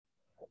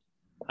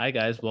Hi,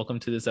 guys. Welcome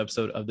to this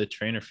episode of the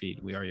Trainer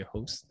Feed. We are your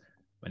hosts.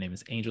 My name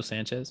is Angel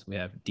Sanchez. We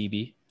have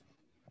DB,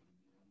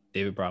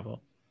 David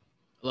Bravo.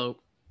 Hello.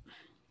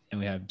 And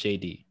we have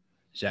JD,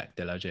 Jacques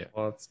Delager.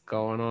 What's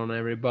going on,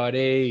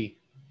 everybody?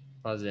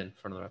 Buzzing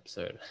for another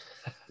episode.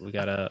 we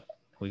got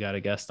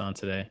a guest on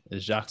today.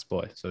 It's Jacques'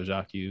 boy. So,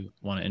 Jacques, you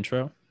want an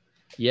intro?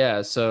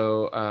 Yeah.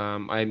 So,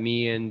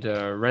 me and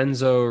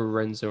Renzo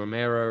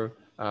Romero.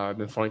 I've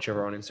been following each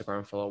other on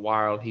Instagram for a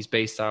while. He's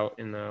based out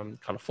in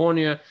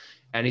California,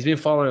 and he's been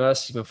following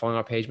us. He's been following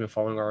our page, been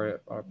following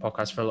our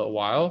podcast for a little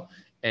while.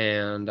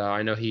 And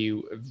I know he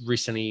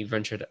recently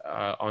ventured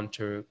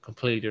onto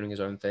completely doing his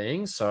own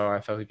thing. So I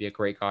felt he'd be a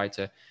great guy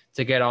to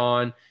get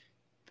on,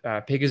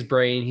 pick his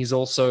brain. He's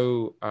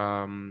also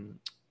not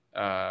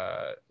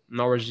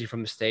originally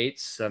from the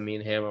States. Me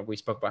and him, we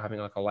spoke about having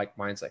like a like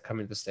mindset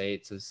coming to the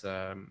States as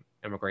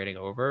immigrating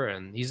over,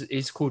 and he's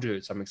a cool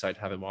dude. So I'm excited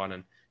to have him on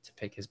and to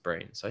pick his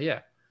brain. So yeah,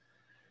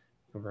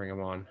 we'll bring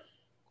him on.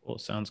 Cool.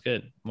 Sounds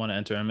good. Want to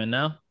enter him in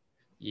now?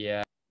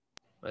 Yeah,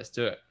 let's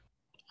do it.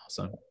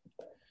 Awesome.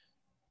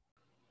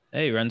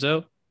 Hey,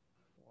 Renzo.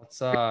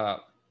 What's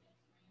up?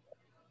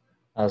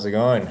 How's it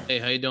going? Hey,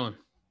 how you doing?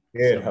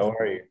 Good. How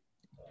are you?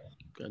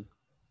 Good.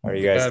 How are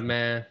you guys? Good,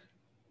 man.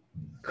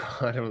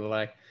 God, I'm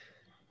like,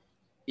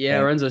 yeah,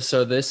 Renzo.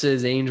 So this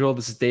is Angel.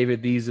 This is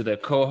David. These are the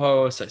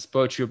co-hosts I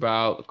spoke to you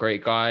about.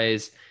 Great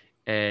guys.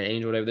 And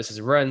Angel, David, this is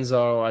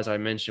Renzo. As I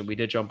mentioned, we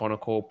did jump on a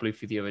call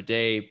briefly the other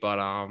day, but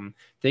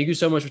thank you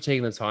so much for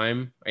taking the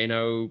time. I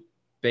know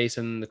based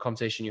on the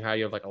conversation you had,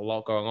 you have like a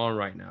lot going on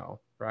right now,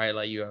 right?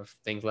 Like you have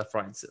things left,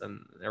 right, and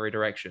every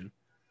direction.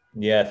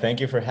 Yeah, thank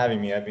you for having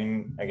me. I've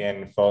been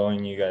again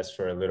following you guys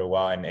for a little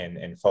while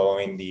and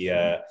following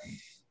the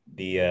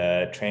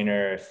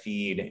trainer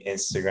feed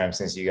Instagram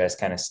since you guys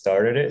kind of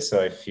started it.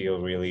 So I feel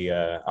really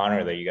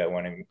honored that you guys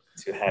wanted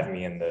to have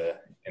me in the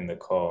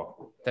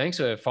call. Thanks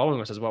for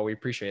following us as well. We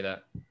appreciate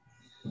that.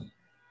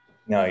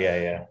 No,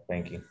 yeah.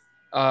 Thank you.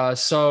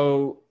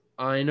 So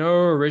I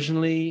know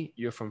originally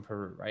you're from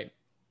Peru, right?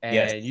 And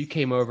yes. You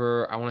came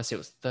over, I want to say it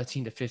was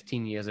 13 to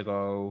 15 years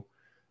ago.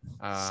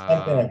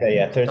 Something like that,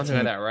 yeah. 13. Something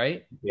like that,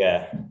 right?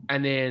 Yeah.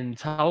 And then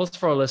tell us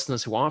for our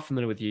listeners who aren't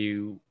familiar with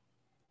you,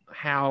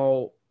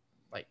 how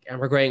like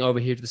immigrating over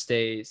here to the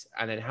States,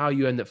 and then how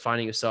you end up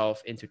finding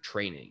yourself into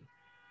training.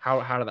 How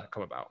did that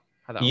come about?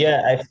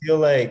 I feel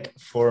like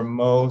for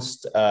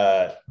most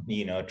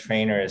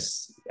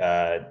trainers,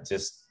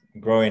 just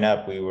growing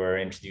up, we were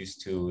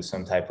introduced to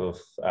some type of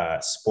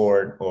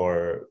sport,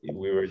 or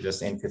we were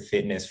just into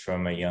fitness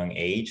from a young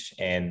age.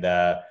 And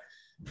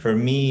for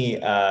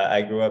me,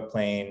 I grew up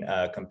playing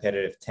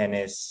competitive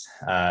tennis,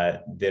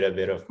 did a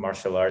bit of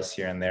martial arts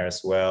here and there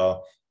as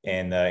well.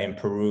 And in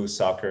Peru,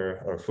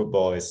 soccer or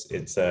football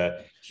it's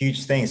a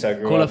huge thing. So I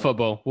grew up.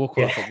 Football. We'll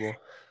call it football.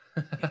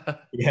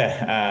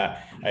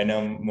 Yeah, I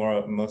know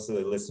most of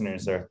the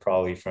listeners are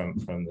probably from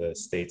the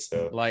States,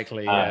 so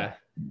likely, yeah.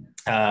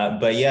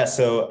 But yeah,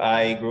 so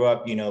I grew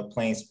up,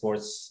 playing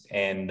sports,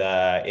 and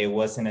it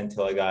wasn't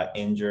until I got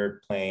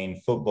injured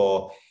playing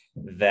football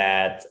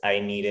that I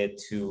needed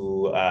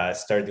to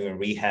start doing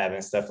rehab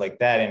and stuff like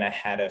that. And I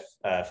had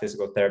a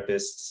physical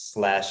therapist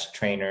 /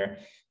 trainer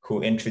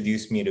who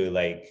introduced me to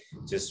like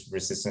just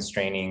resistance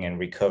training and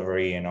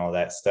recovery and all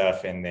that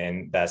stuff. And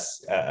then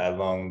that's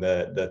along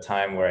the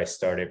time where I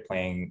started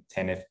playing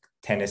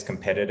tennis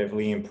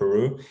competitively in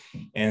Peru.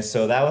 And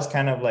so that was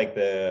kind of like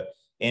the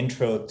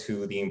intro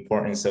to the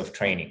importance of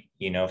training.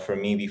 For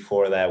me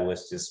before that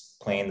was just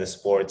playing the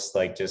sports,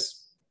 like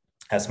just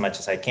as much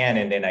as I can.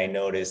 And then I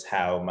noticed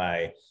how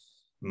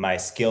my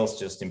skills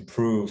just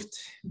improved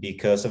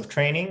because of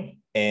training.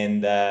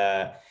 And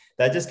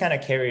that just kind of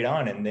carried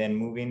on. And then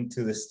moving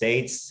to the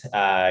States,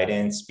 I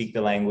didn't speak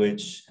the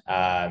language.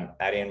 I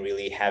didn't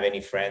really have any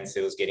friends.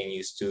 It was getting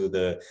used to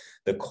the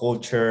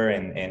culture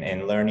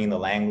and learning the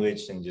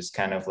language, and just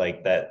kind of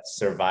like that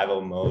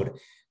survival mode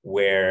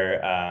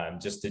where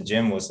just the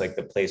gym was like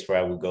the place where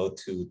I would go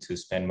to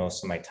spend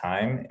most of my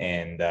time.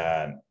 And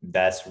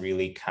that's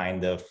really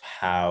kind of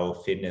how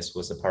fitness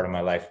was a part of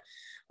my life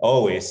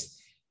always.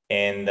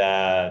 And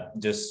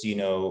just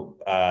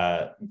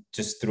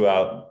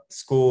throughout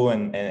school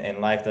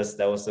and life,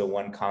 that was the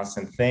one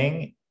constant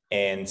thing.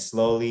 And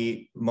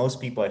slowly,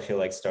 most people I feel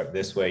like start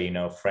this way,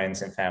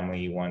 friends and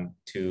family want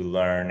to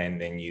learn,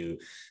 and then you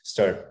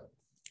start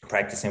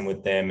practicing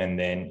with them. And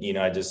then,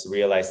 I just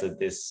realized that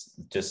this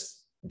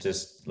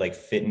just like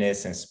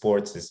fitness and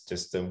sports is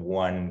just the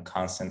one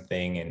constant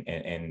thing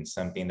and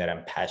something that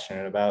I'm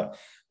passionate about.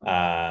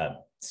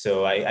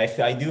 So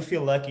I do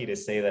feel lucky to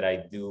say that I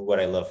do what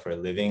I love for a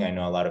living. I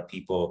know a lot of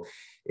people,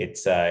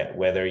 it's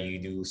whether you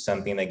do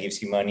something that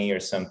gives you money or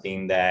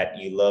something that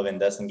you love and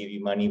doesn't give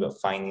you money, but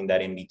finding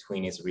that in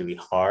between is really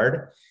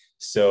hard.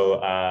 So,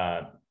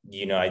 I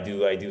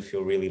do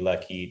feel really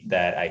lucky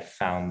that I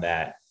found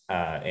that.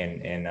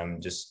 And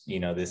I'm just,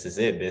 this is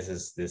it.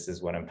 This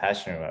is what I'm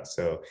passionate about.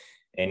 So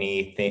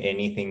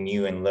anything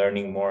new and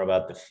learning more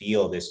about the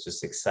field is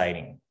just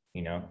exciting,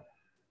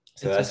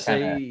 So And to that's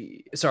kind of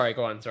say, sorry,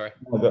 go on. Sorry.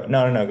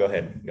 no, go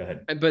ahead. Go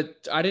ahead.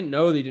 But I didn't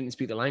know they didn't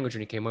speak the language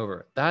when he came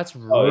over. That's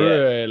Oh yeah.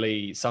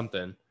 really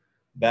something.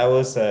 That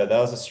was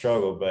a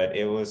struggle, but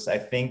it was, I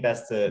think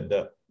that's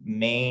the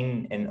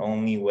main and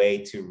only way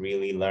to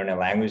really learn a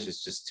language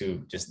is just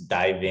to just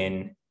dive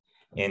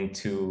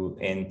into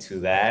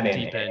that. The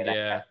and, deep end, and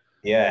yeah.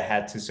 yeah, I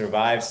had to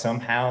survive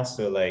somehow.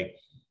 So like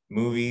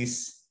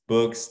movies,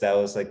 books, that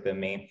was like the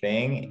main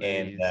thing.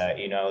 And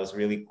Nice. I was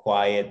really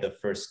quiet the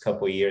first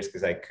couple of years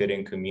because I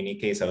couldn't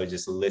communicate. So I would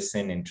just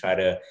listen and try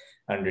to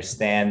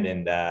understand.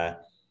 And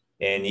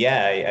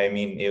yeah, I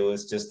mean, it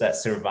was just that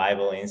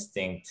survival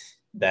instinct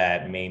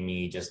that made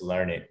me just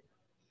learn it.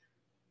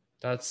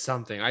 That's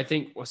something. I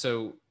think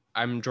so.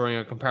 I'm drawing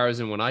a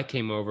comparison. When I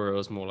came over, it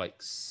was more like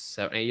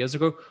 7, 8 years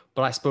ago,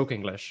 but I spoke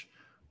English,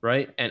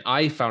 right? And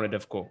I found it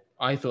difficult.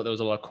 I thought there was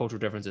a lot of cultural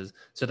differences.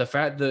 So the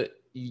fact that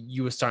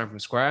you were starting from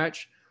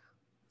scratch,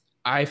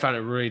 I found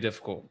it really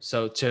difficult.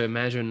 So to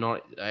imagine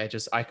not, I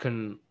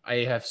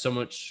have so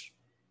much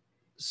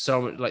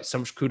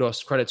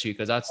kudos, credit to you,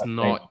 because that's Thank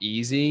not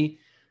easy.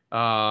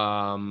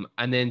 And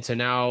then to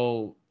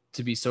now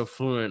to be so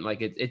fluent,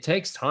 like it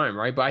takes time,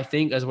 right? But I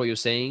think, as what you're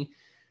saying,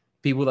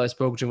 people that I've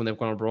spoken to when they've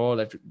gone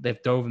abroad,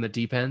 they've dove in the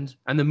deep end.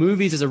 And the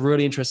movies is a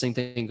really interesting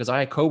thing, because I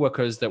had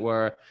coworkers that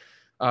were,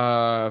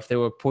 if they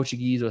were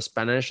Portuguese or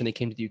Spanish and they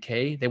came to the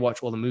UK, they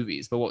watch all the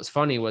movies. But what was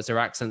funny was their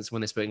accents when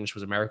they spoke English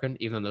was American,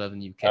 even though they live in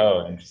the UK. Oh,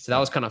 So that interesting.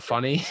 was kind of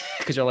funny,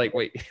 because you're like,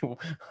 wait,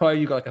 why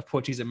you got like a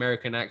Portuguese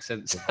American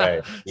accent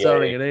Right.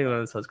 sounding in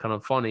England? So it's kind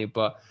of funny.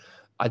 But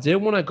I did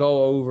want to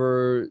go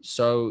over.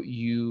 So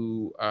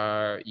you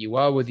are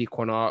with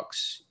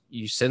Equinox.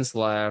 You since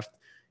left.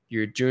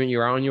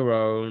 You're on your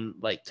own.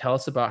 Like, tell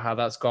us about how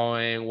that's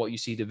going. What you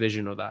see the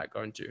vision of that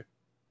going to.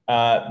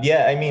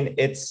 Yeah, I mean,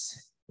 there's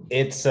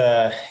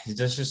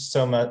just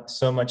so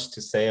much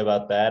to say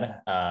about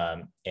that.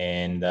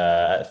 And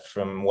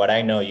from what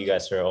I know, you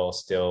guys are all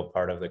still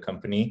part of the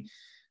company,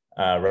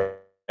 right?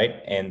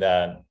 And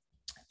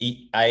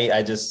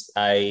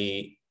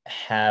I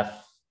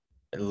have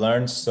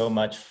learned so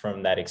much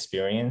from that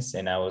experience,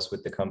 and I was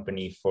with the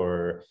company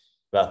for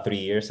about 3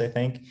 years, I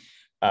think.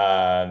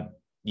 Um,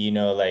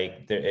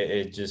 like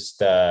it just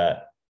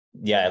yeah,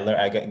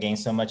 I gained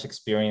so much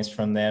experience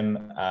from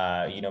them.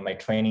 My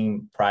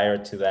training prior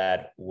to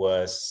that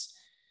was,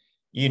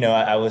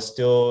 I was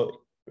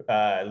still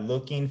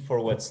looking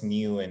for what's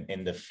new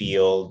in the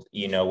field.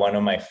 One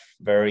of my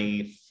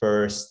very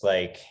first,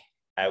 like,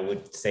 I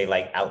would say,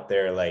 like, out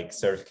there, like,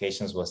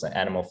 certifications was an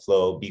animal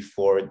flow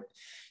before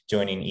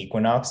joining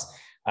Equinox.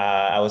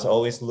 I was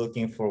always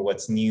looking for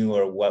what's new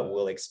or what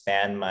will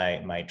expand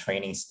my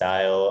training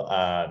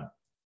style.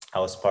 I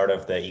was part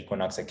of the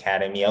Equinox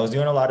Academy. I was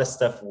doing a lot of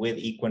stuff with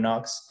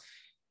Equinox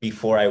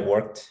before I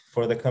worked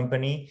for the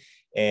company,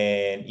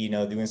 and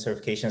doing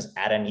certifications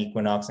at an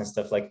Equinox and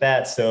stuff like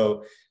that.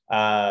 So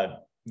it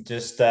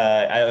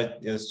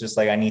was just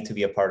like, I need to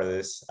be a part of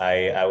this.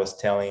 I was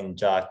telling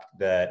Jacques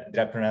that,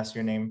 did I pronounce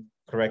your name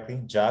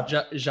correctly? Jacques?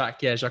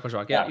 Jacques, yeah,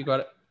 Jacques, yeah, you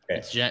got it. Okay.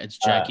 It's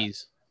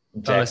Jackie's.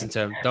 Don't listen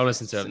to him. Don't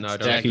listen to him. No,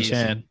 don't Jackie listen.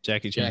 Chan.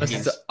 Jackie Chan.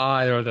 Listen to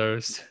either of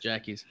those.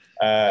 Jackie's.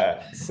 I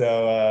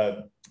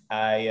saw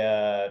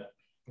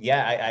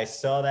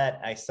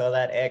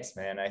that X,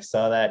 man. I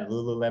saw that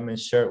Lululemon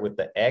shirt with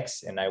the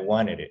X, and I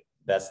wanted it.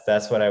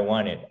 That's what I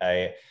wanted.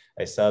 I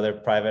saw their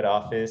private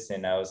office,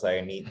 and I was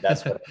like,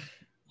 that's what.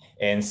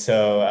 And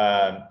so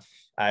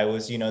I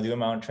was, doing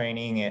my own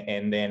training,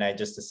 and then I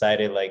just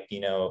decided, like,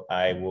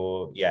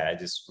 I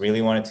just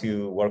really wanted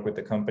to work with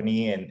the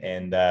company.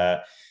 And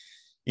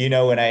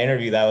when I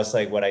interviewed, that was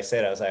like what I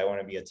said. I was like, I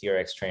want to be a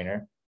TRX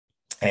trainer.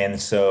 And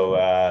so,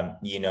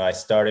 I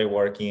started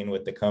working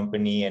with the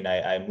company, and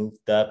I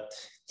moved up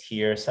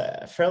tiers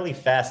fairly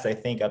fast, I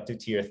think, up to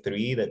tier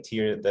 3.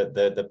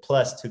 The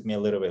plus took me a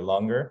little bit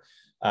longer,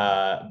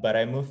 but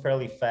I moved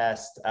fairly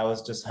fast. I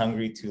was just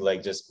hungry to,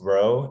 like, just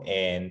grow.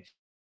 And,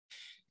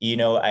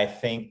 I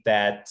think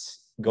that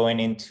going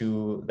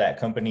into that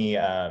company,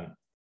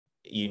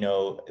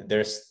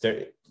 there's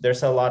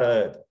a lot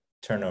of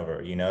turnover,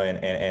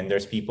 and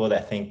there's people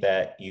that think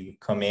that you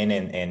come in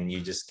and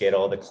you just get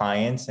all the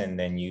clients and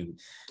then you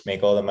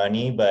make all the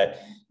money.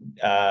 But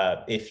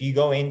if you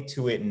go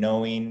into it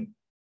knowing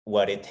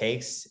what it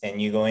takes,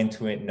 and you go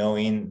into it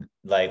knowing,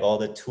 like, all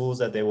the tools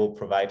that they will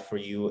provide for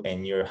you,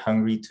 and you're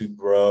hungry to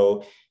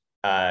grow,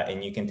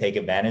 and you can take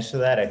advantage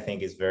of that, I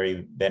think is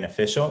very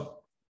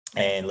beneficial.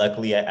 And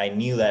luckily I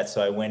knew that,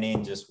 so I went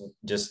in just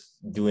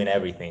doing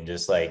everything,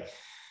 just like,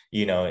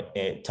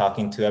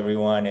 talking to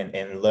everyone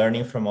and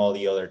learning from all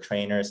the other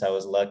trainers. I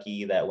was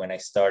lucky that when I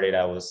started,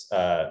 I was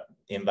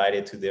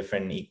invited to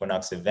different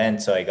Equinox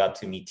events. So I got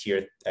to meet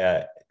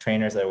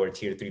trainers that were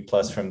tier 3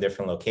 plus from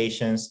different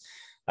locations.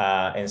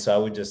 And so I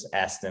would just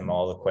ask them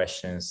all the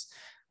questions.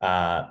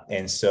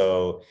 And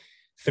so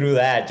through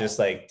that, just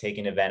like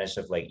taking advantage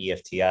of, like,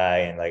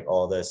 EFTI and, like,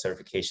 all the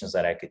certifications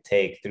that I could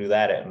take through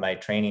that, my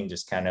training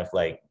just kind of,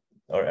 like,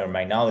 or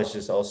my knowledge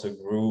just also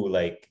grew,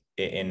 like,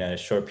 in a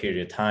short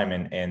period of time.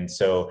 And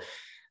so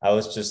I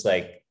was just,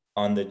 like,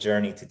 on the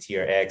journey to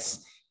tier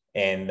X.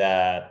 And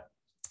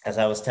as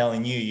I was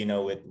telling you,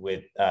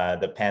 with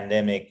the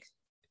pandemic,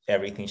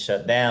 everything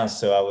shut down.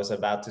 So I was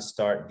about to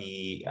start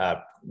the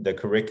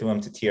curriculum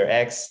to Tier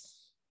X.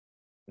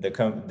 The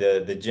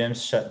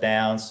gyms shut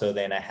down, so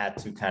then I had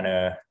to kind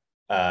of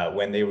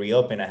when they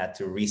reopened, I had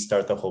to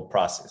restart the whole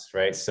process,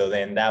 right? So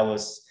then that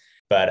was,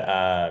 but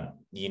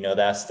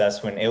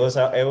that's when it was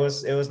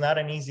not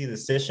an easy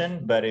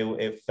decision, but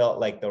it felt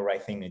like the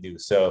right thing to do.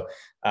 So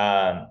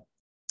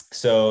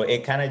so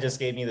it kind of just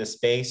gave me the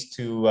space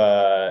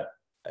to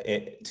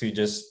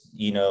just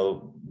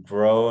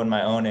grow on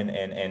my own,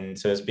 and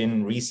so it's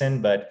been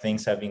recent, but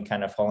things have been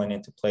kind of falling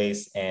into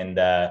place, and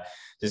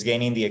just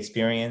gaining the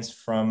experience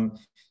from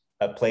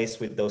a place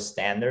with those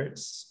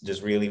standards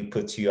just really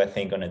puts you, I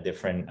think, on a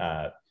different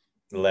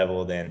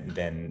level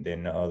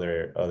than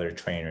other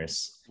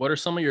trainers. What are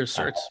some of your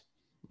certs?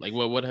 Like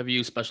what have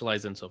you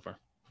specialized in so far?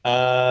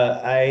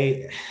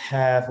 I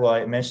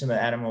mentioned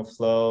the animal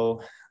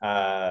flow,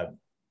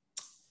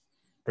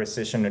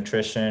 precision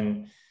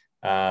nutrition,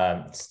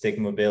 stick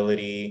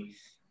mobility,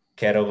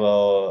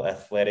 kettlebell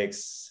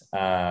athletics,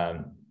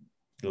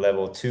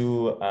 level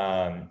 2,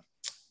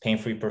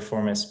 pain-free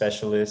performance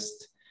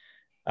specialist,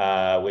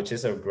 which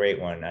is a great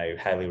one. I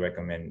highly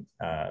recommend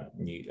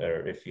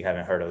or if you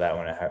haven't heard of that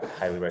one, I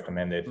highly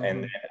recommend it. Mm-hmm.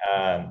 And then,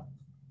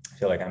 I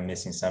feel like I'm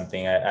missing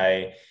something.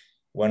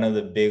 One of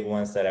the big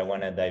ones that I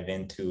want to dive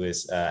into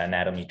is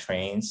Anatomy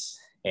Trains,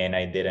 and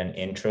I did an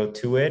intro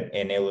to it,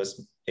 and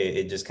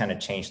it just kind of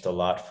changed a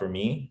lot for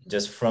me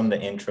just from the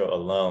intro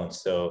alone.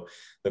 So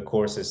the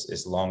course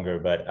is longer,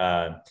 but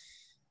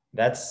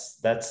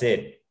that's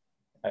it.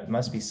 It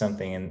must be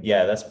something, and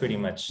yeah, that's pretty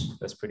much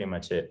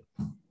it.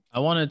 I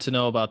wanted to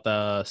know about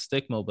the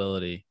stick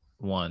mobility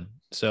one.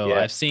 So yeah.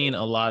 I've seen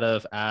a lot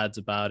of ads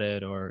about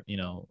it, or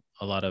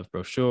a lot of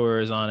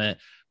brochures on it,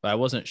 but I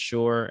wasn't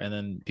sure. And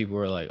then people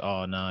were like,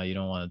 oh no, you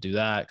don't want to do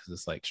that because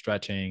it's like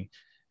stretching.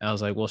 And I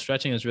was like, well,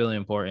 stretching is really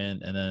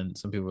important. And then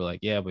some people were like,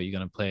 yeah, but you're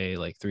going to pay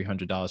like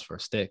 $300 for a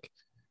stick.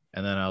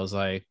 And then I was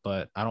like,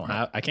 but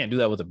I can't do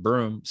that with a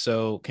broom.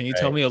 So can you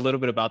tell me a little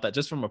bit about that,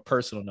 just from a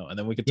personal note? And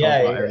then we could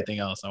talk about everything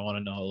else. I want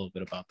to know a little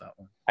bit about that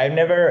one. I've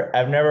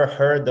never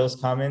heard those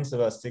comments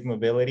about stick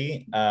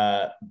mobility,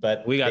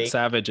 but we got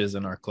savages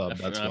in our club.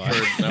 That's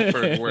why I've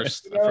heard worse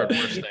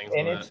things.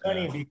 And it's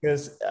funny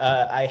because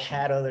I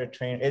had other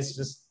trainers.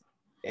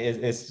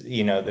 It's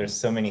there's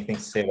so many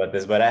things to say about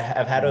this, but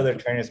I've had other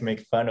trainers make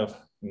fun of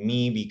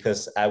me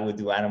because I would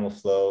do animal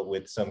flow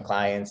with some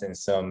clients and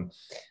some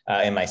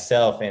and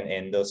myself,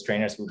 and those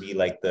trainers would be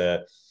like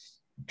the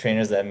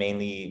trainers that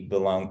mainly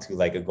belong to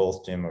like a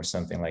golf gym or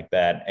something like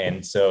that.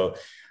 And so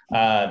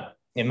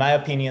in my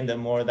opinion, the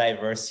more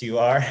diverse you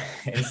are,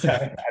 and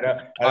so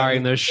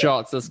firing those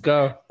shots, let's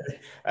go.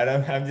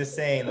 I'm just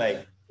saying,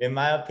 like, in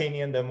my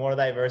opinion, the more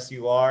diverse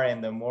you are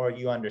and the more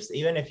you understand,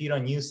 even if you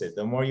don't use it,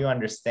 the more you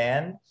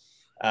understand,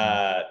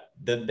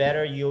 the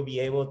better you'll be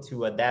able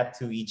to adapt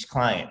to each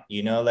client.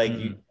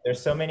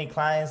 There's so many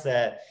clients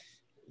that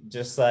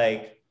just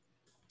like,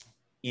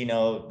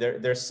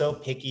 they're so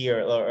picky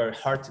or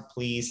hard to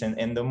please.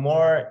 And the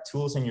more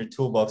tools in your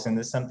toolbox, and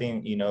this is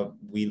something,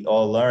 we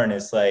all learn,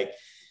 is like,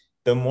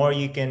 the more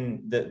you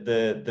can,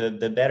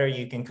 the better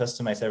you can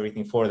customize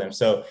everything for them.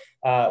 So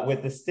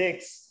with the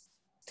sticks,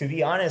 to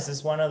be honest,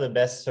 it's one of the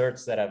best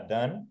certs that I've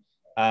done.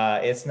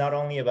 It's not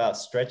only about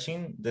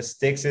stretching. The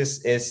sticks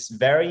is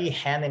very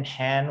hand in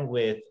hand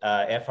with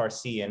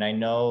FRC. And I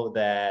know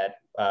that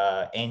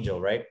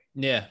Angel, right?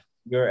 Yeah.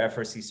 You're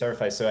FRC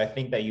certified. So I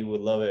think that you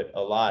would love it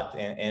a lot.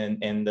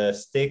 And the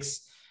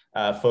sticks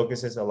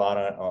focuses a lot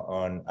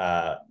on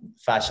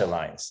fascia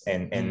lines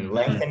and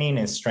lengthening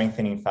and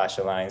strengthening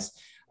fascia lines.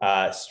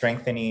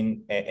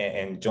 Strengthening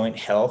and joint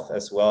health,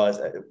 as well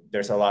as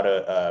there's a lot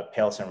of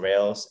pails and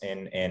rails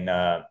and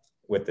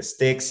with the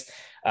sticks,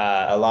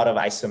 a lot of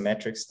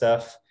isometric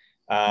stuff.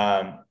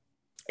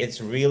 It's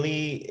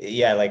really,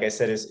 like I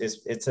said,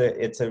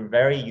 it's a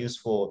very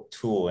useful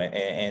tool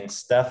and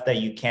stuff that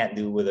you can't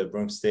do with a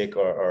broomstick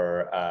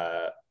or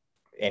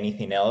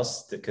anything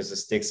else, because the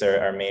sticks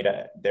are made,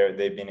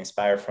 they've been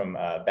inspired from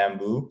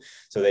bamboo,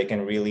 so they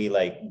can really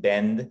like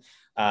bend.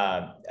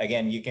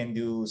 Again, you can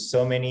do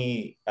so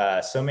many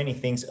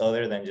things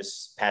other than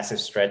just passive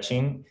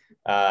stretching.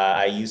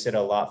 I use it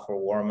a lot for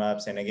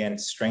warm-ups, and again,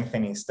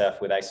 strengthening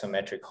stuff with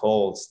isometric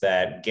holds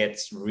that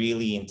gets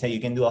really intense. You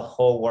can do a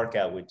whole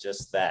workout with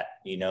just that,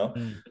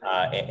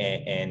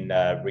 and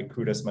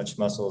recruit as much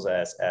muscles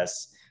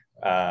as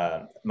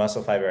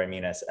muscle fiber,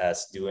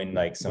 as doing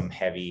like some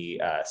heavy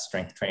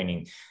strength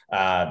training.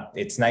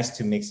 It's nice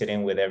to mix it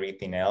in with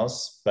everything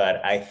else,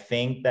 but I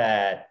think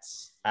that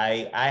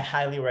I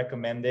highly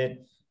recommend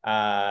it.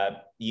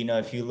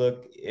 If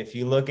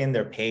you look in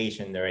their page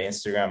and their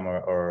Instagram,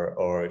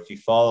 or if you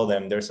follow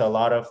them, there's a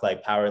lot of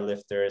like power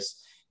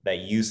lifters that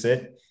use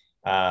it.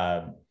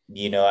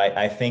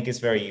 I think it's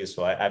very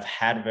useful. I've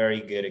had very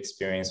good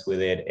experience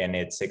with it, and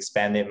it's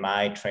expanded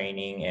my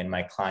training and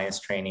my clients'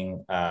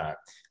 training a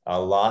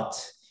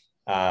lot.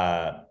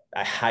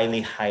 I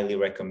highly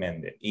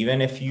recommend it.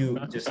 Even if you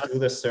just do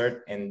the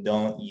cert and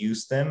don't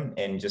use them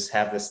and just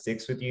have the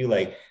sticks with you,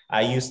 like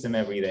I use them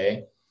every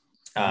day,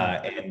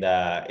 and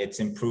it's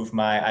improved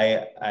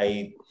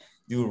I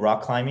do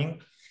rock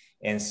climbing,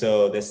 and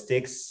so the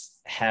sticks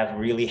have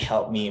really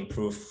helped me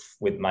improve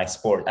with my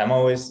sport. I'm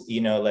always,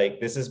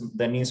 like this is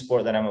the new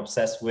sport that I'm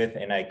obsessed with,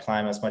 and I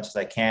climb as much as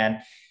I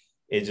can.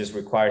 It just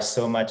requires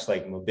so much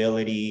like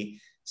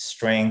mobility,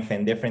 strength,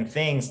 and different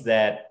things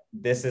that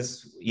this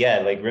is,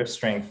 like grip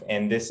strength.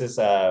 And this is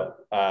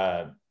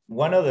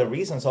one of the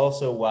reasons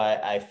also why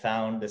I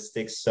found the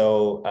sticks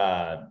so,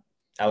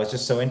 I was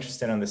just so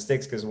interested on the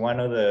sticks, because one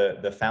of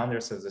the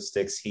founders of the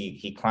sticks,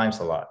 he climbs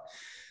a lot.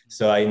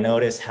 So I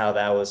noticed how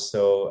that was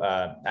so,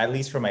 at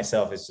least for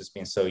myself, it's just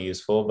been so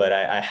useful. But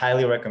I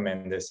highly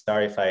recommend this.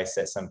 Sorry if I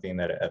said something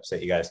that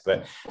upset you guys,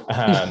 but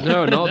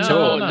no, not at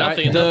all.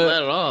 Nothing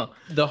at all.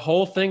 The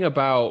whole thing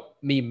about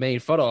me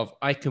made fun of,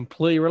 I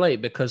completely relate,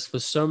 because for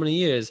so many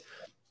years,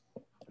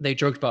 they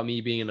joked about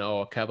me being a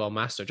kettlebell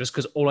master, just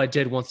because all I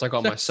did once I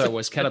got my cert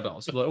was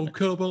kettlebells. Like,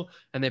 kettlebell,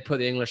 and they put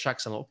the English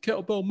accent,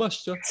 kettlebell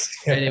master,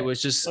 and it was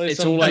just,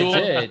 it's all I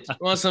did.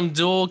 Want some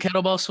dual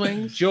kettlebell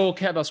swings? Dual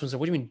kettlebell swings.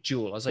 What do you mean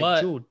dual? I was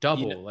like, dual,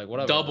 double, like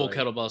whatever. Double like,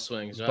 kettlebell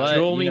swings. Right? But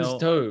dual means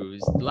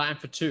toes, Latin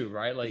for two,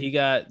 right? Like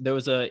there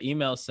was an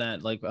email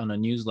sent like on a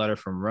newsletter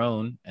from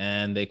Roan,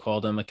 and they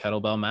called him a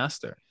kettlebell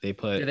master. They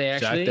put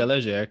Jacques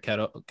Delegere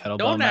kettlebell master.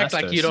 Don't act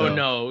like you don't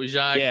know,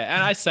 Jacques. Yeah,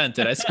 and I sent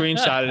it. I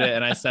screenshotted it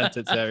and I sent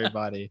it to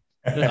everybody.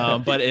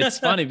 But it's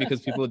funny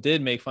because people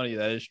did make fun of you.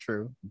 That is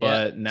true.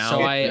 But now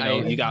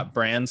you got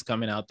brands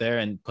coming out there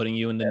and putting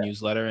you in the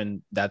newsletter,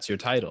 and that's your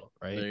title,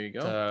 right? There you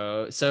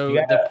go. So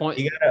the point,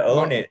 you gotta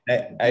own it.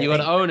 You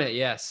gotta own it.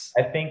 Yes.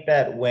 I think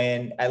that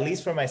when, at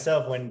least for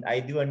myself, when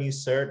I do a new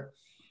cert,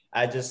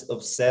 I just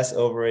obsess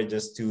over it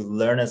just to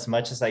learn as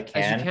much as I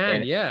can. As you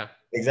can, yeah.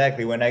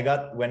 Exactly. When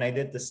I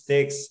did the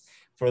sticks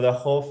for the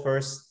whole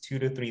first 2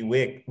 to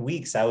 3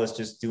 weeks, I was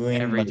just doing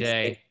every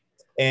day.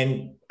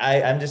 And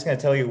I'm just going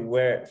to tell you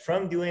where,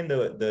 from doing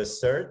the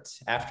cert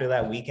after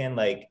that weekend,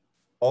 like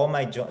all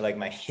my like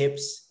my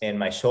hips and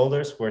my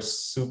shoulders were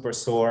super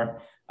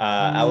sore.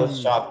 I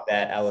was shocked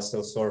that I was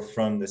so sore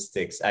from the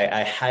sticks.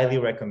 I highly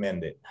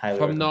recommend it.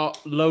 Not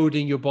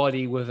loading your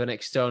body with an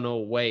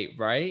external weight,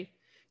 right?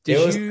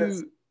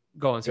 Go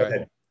on,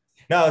 sorry.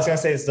 No, I was gonna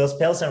say it's those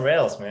Pels and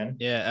Rails, man.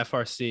 Yeah,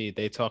 FRC,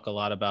 they talk a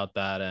lot about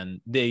that,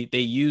 and they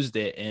used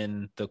it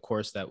in the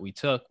course that we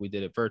took. We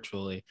did it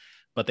virtually,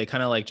 but they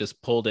kind of like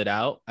just pulled it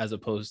out, as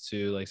opposed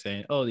to like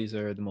saying, oh, these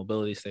are the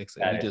mobility sticks.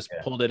 And we just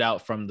pulled it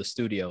out from the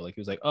studio. Like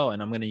he was like, oh,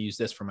 and I'm gonna use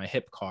this for my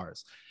hip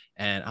cars.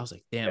 And I was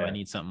like, damn, I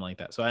need something like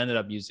that. So I ended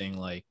up using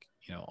like,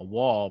 a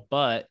wall,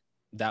 but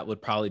that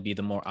would probably be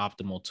the more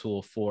optimal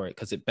tool for it,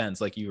 because it bends,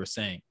 like you were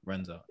saying,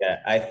 Renzo. Yeah,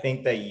 I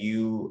think that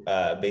you,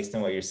 based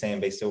on what you're saying,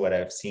 based on what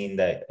I've seen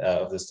that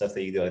of the stuff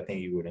that you do, I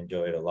think you would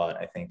enjoy it a lot.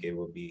 I think it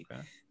would be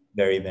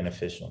very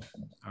beneficial.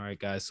 All right,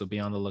 guys. So be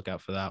on the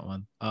lookout for that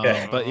one.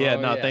 But yeah,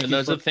 thank you.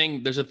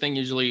 There's a thing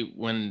usually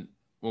when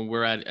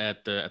we're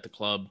at the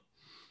club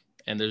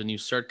and there's a new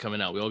cert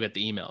coming out, we all get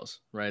the emails,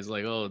 right? It's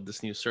like, oh,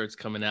 this new cert's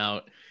coming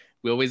out.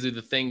 We always do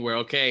the thing where,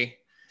 okay,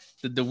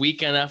 the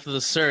weekend after the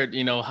cert,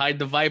 hide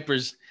the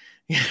Vipers.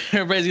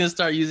 Everybody's gonna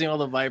start using all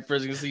the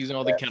Vipers, gonna start using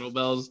all the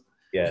kettlebells.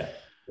 Yeah,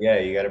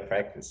 you gotta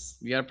practice.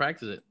 You gotta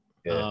practice it.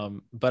 Yeah.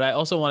 But I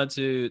also wanted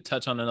to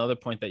touch on another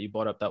point that you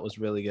brought up that was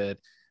really good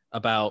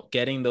about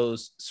getting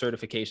those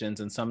certifications,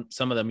 and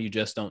some of them you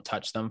just don't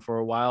touch them for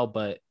a while,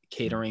 but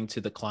catering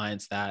to the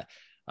clients that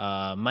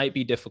might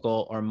be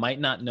difficult or might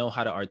not know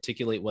how to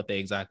articulate what they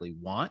exactly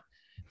want.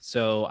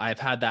 So I've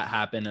had that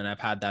happen, and I've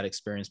had that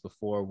experience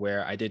before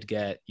where I did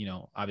get,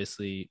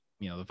 obviously,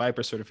 the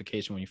Viper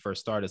certification when you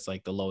first start, it's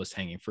like the lowest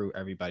hanging fruit.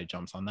 Everybody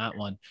jumps on that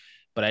one,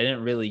 but I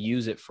didn't really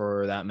use it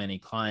for that many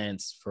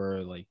clients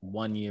for like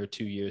 1 year,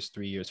 2 years,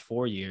 3 years,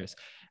 4 years.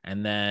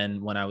 And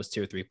then when I was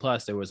tier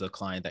 3+, there was a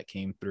client that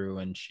came through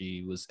and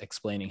she was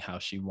explaining how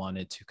she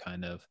wanted to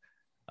kind of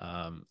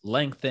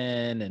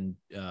lengthen and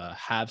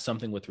have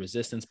something with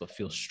resistance, but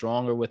feel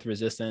stronger with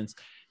resistance.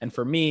 And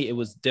for me, it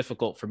was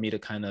difficult for me to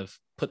kind of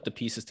put the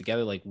pieces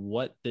together. Like,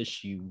 what does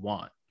she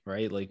want,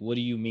 right? Like, what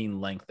do you mean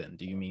lengthen?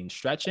 Do you mean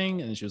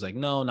stretching? And she was like,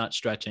 no, not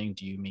stretching.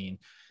 Do you mean,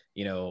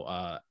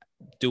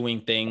 doing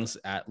things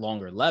at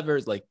longer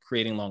levers, like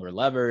creating longer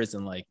levers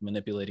and like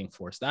manipulating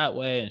force that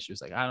way? And she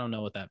was like, I don't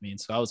know what that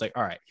means. So I was like,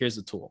 all right, here's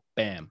the tool.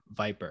 Bam,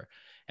 Viper.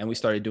 And we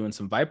started doing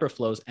some Viper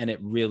flows, and it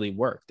really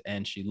worked.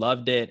 And she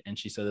loved it. And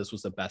she said this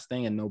was the best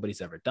thing, and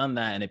nobody's ever done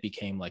that. And it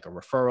became like a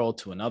referral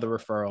to another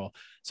referral.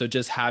 So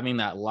just having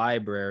that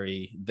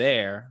library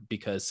there,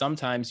 because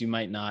sometimes you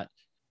might not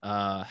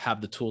have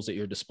the tools at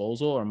your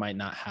disposal, or might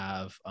not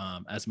have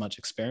as much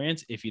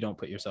experience if you don't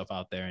put yourself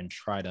out there and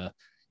try to,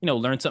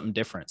 learn something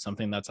different,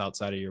 something that's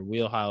outside of your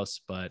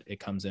wheelhouse, but it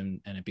comes in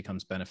and it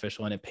becomes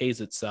beneficial, and it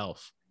pays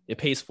itself. It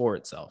pays for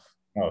itself.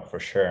 Oh, for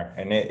sure.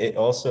 And it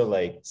also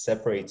like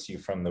separates you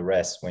from the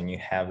rest when you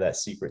have that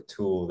secret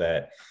tool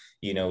that,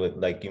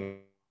 like you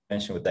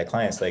mentioned with that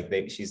client, it's like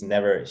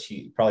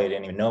she probably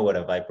didn't even know what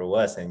a Viper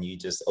was. And you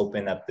just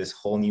open up this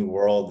whole new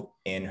world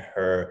in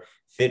her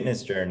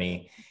fitness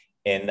journey.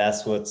 And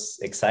that's what's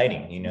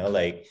exciting,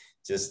 like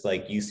just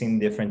like using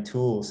different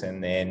tools,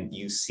 and then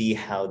you see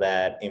how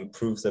that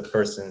improves a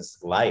person's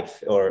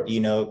life, or,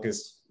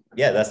 because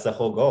that's the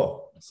whole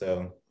goal.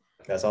 So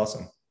that's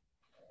awesome.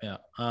 Yeah.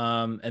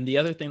 And the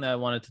other thing that I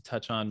wanted to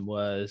touch on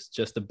was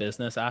just the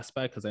business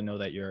aspect, because I know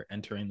that you're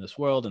entering this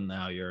world and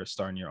now you're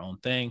starting your own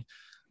thing.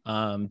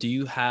 Do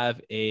you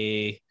have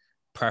a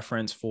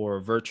preference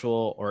for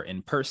virtual or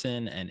in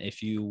person? And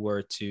if you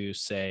were to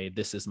say,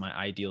 this is my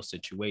ideal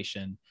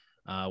situation,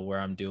 where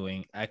I'm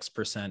doing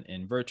X%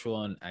 in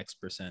virtual and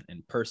X%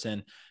 in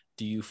person,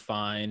 do you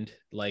find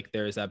like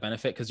there's that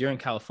benefit? Because you're in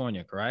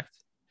California, correct?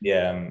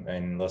 Yeah, I'm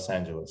in Los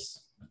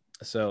Angeles.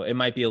 So it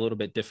might be a little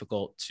bit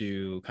difficult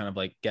to kind of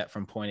like get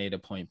from point A to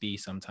point B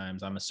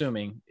sometimes, I'm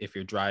assuming, if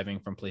you're driving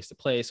from place to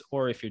place,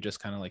 or if you're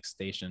just kind of like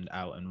stationed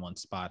out in one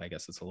spot. I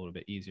guess it's a little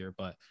bit easier.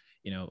 But,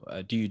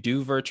 do you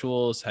do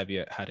virtuals? Have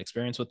you had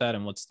experience with that?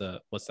 And what's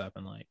that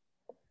been like?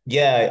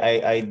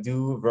 Yeah, I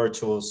do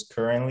virtuals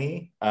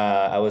currently.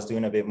 I was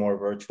doing a bit more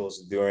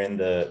virtuals during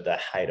the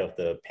height of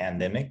the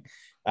pandemic.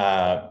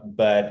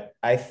 But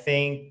I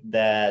think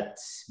that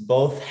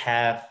both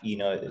have,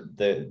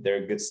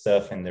 their good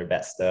stuff and their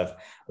bad stuff.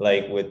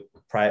 Like with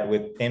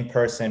in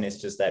person,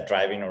 it's just that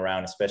driving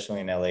around,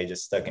 especially in LA,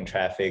 just stuck in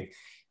traffic.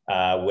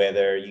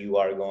 Whether you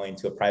are going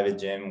to a private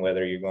gym,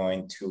 whether you're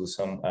going to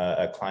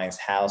a client's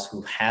house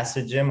who has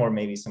a gym, or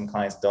maybe some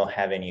clients don't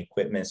have any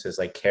equipment, so it's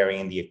like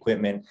carrying the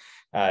equipment,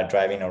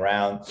 driving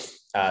around.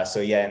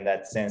 So yeah, in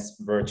that sense,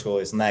 virtual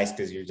is nice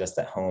because you're just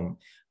at home.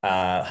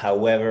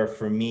 However,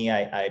 for me,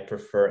 I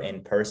prefer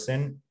in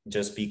person,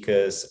 just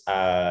because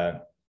I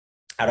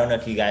don't know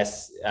if you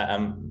guys, I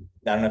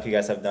don't know if you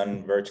guys have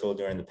done virtual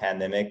during the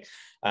pandemic.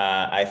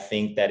 I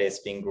think that it's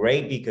been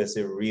great because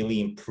it really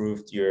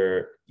improved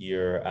your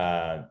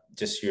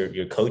just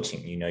your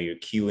coaching, your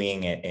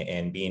cueing,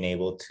 and being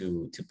able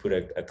to put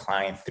a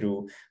client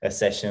through a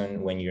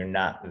session when you're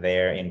not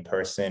there in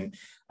person.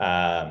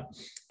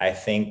 I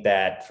think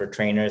that for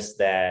trainers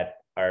that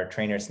are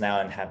trainers now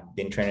and have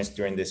been trainers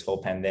during this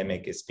whole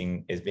pandemic, it's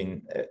been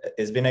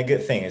a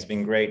good thing. It's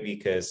been great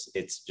because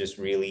it's just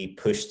really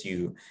pushed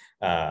you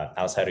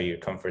outside of your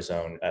comfort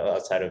zone,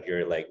 outside of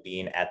your like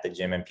being at the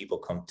gym and people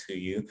come to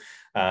you.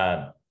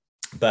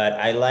 But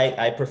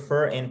I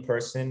prefer in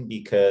person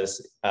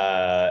because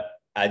I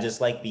just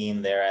like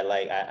being there.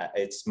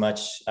 It's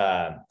much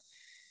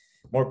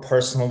more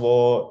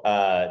personable,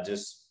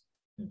 just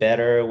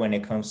better when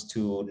it comes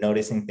to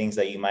noticing things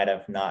that you might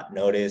have not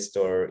noticed.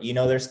 Or,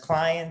 there's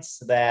clients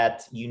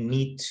that you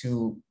need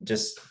to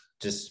just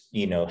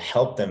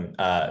help them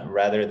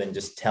rather than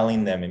just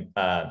telling them.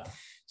 I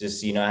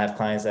have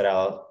clients that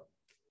I'll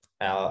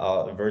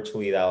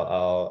virtually,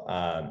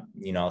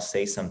 I'll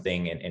say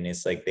something, and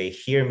it's like they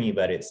hear me,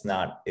 but it's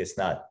not,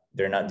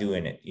 they're not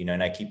doing it,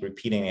 and I keep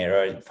repeating it, or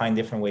I find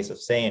different ways of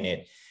saying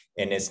it,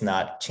 and it's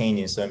not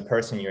changing. So in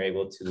person, you're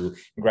able to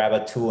grab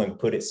a tool and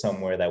put it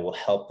somewhere that will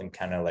help them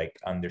kind of like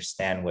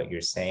understand what you're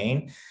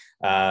saying.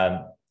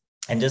 And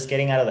just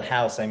getting out of the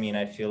house. I mean,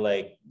 I feel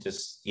like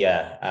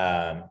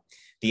the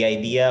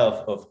idea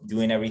of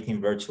doing everything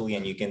virtually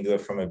and you can do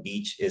it from a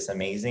beach is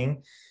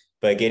amazing.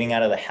 But getting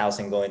out of the house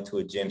and going to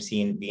a gym,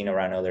 being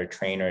around other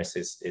trainers,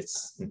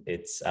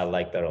 it's I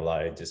like that a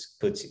lot. It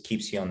just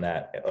keeps you on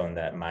that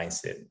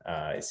mindset.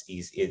 It's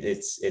easy.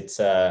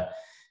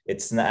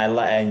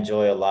 I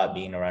enjoy a lot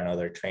being around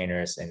other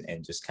trainers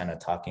and just kind of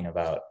talking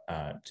about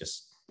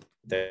just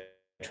the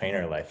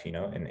trainer life,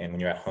 and when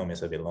you're at home,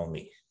 it's a bit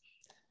lonely.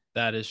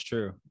 That is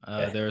true.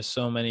 There are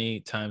so many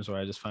times where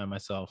I just find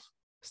myself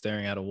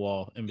staring at a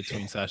wall in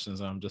between sessions,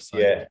 and I'm just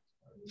like,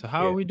 so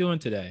how are we doing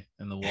today?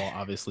 And the wall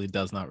obviously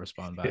does not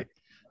respond back.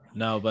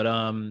 No, but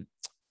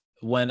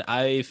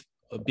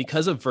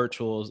because of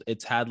virtuals,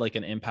 it's had like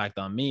an impact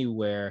on me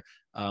where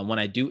when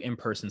I do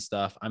in-person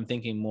stuff, I'm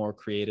thinking more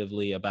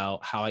creatively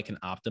about how I can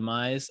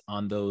optimize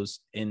on those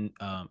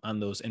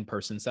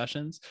in-person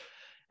sessions.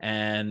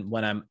 And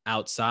when I'm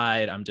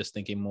outside, I'm just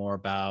thinking more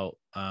about,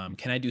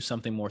 can I do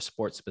something more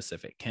sports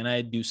specific? Can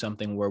I do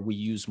something where we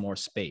use more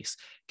space?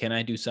 Can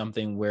I do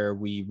something where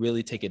we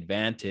really take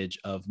advantage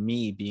of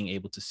me being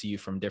able to see you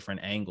from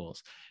different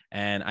angles?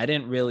 And I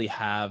didn't really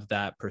have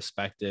that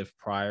perspective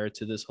prior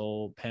to this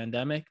whole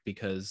pandemic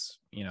because,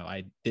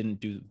 I didn't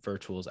do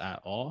virtuals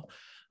at all.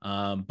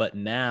 But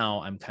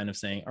now I'm kind of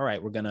saying, all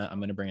right, I'm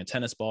going to bring a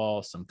tennis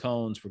ball, some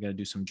cones. We're going to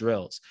do some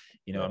drills.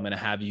 I'm going to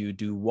have you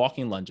do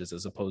walking lunges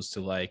as opposed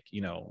to like,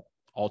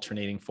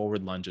 alternating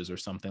forward lunges or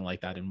something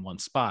like that in one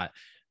spot.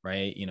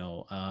 Right.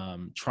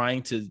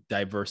 Trying to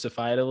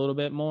diversify it a little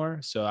bit more.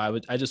 So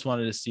I just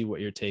wanted to see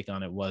what your take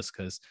on it was,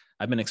 because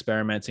I've been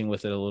experimenting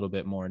with it a little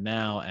bit more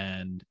now.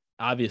 And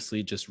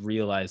obviously just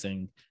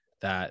realizing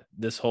that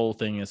this whole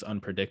thing is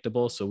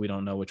unpredictable. So we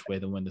don't know which way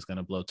the wind is going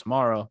to blow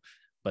tomorrow,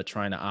 but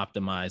trying to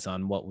optimize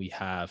on what we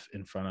have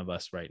in front of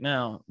us right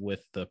now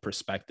with the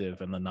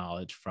perspective and the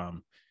knowledge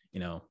from,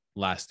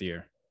 last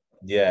year.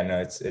 Yeah,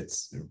 no,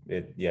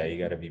 yeah, you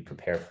got to be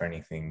prepared for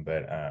anything.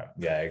 But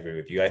yeah, I agree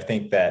with you. I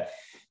think that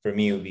for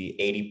me, it would be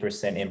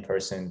 80% in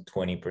person,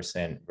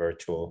 20%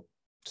 virtual,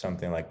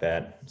 something like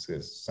that.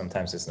 Because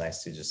sometimes it's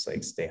nice to just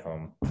like stay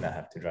home, not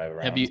have to drive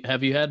around.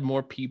 Have you had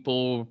more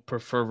people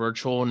prefer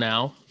virtual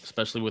now,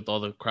 especially with all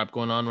the crap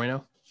going on right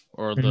now,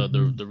 or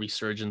the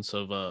resurgence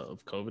of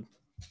COVID?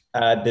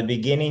 The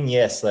beginning,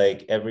 yes,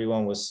 like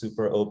everyone was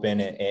super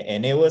open,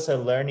 and it was a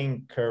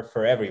learning curve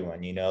for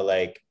everyone,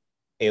 like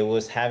it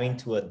was having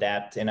to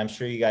adapt. And I'm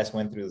sure you guys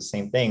went through the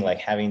same thing, like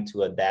having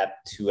to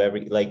adapt to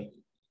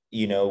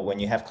when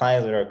you have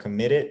clients that are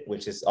committed,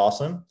 which is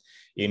awesome,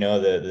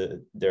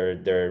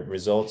 their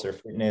results, their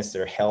fitness,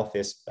 their health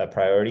is a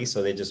priority.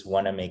 So they just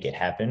want to make it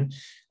happen.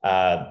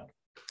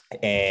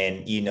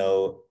 And,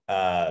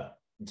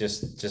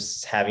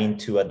 just having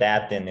to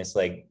adapt. And it's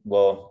like,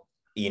 well,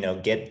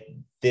 get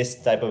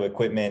this type of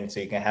equipment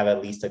so you can have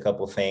at least a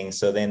couple things.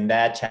 So then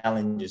that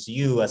challenges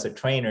you as a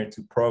trainer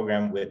to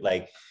program with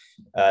like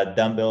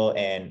dumbbell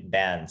and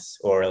bands,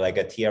 or like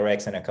a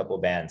TRX and a couple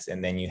bands.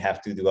 And then you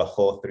have to do a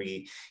whole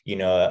three,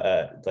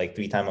 like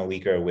 3 times a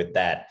week or with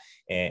that,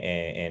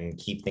 and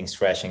keep things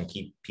fresh and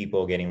keep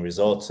people getting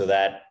results. So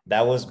that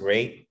was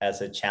great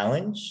as a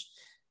challenge.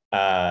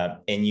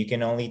 And you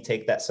can only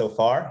take that so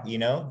far,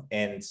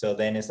 and so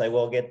then it's like,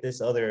 well, get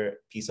this other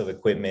piece of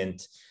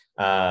equipment.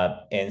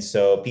 And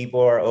so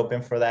people are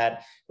open for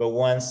that. But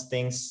once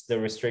the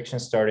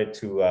restrictions started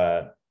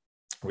to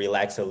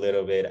relax a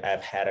little bit,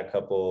 I've had a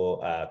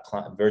couple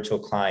virtual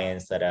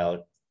clients that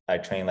I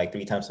train like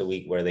 3 times a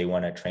week, where they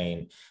want to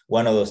train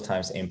one of those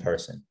times in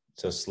person.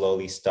 So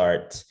slowly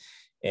start.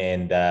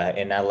 And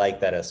I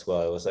like that as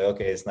well. It was like,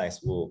 okay, it's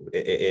nice. Well,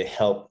 it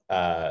helped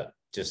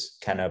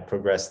just kind of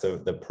progress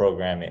the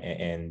program,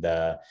 and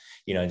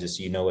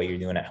just what you're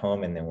doing at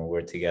home, and then when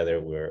we're together,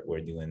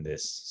 we're doing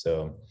this.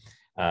 So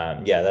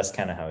yeah, that's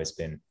kind of how it's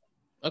been.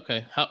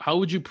 Okay, how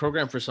would you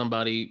program for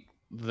somebody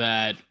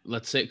that,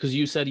 let's say, because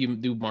you said you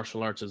do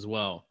martial arts as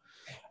well?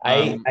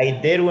 I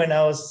did when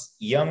I was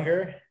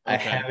younger. Okay. I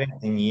haven't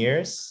in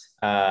years,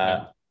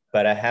 Okay.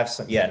 but I have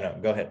some. Yeah, no,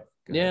 go ahead.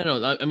 Yeah,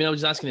 no, I mean, I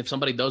was just asking if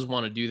somebody does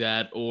want to do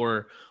that,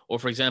 or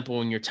for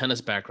example, in your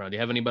tennis background, do you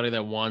have anybody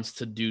that wants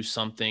to do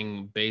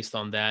something based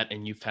on that,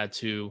 and you've had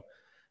to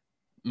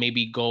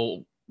maybe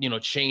go,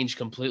 change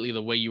completely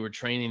the way you were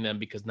training them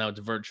because now it's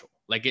virtual?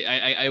 Like,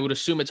 I would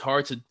assume it's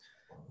hard to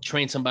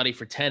train somebody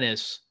for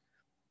tennis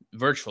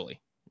virtually,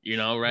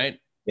 right?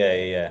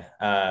 Yeah,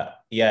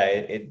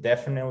 it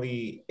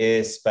definitely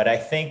is. But I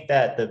think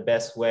that the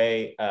best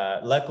way,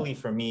 luckily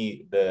for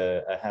me,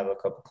 I have a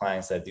couple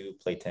clients that do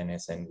play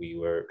tennis, and we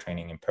were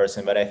training in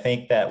person. But I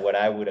think that what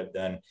I would have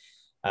done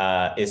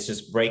is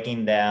just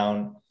breaking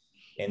down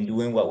and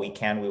doing what we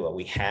can with what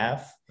we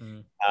have.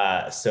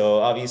 So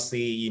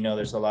obviously,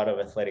 there's a lot of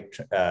athletic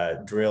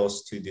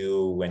drills to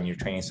do when you're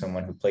training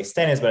someone who plays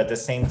tennis, but at the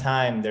same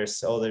time,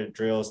 there's other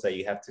drills that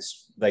you have to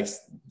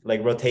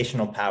like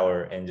rotational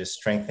power, and just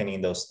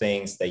strengthening those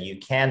things that you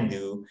can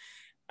do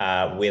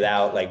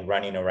without like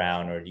running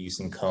around or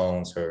using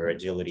cones or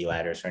agility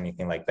ladders or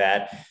anything like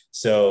that.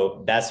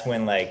 So that's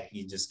when like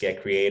you just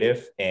get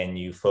creative and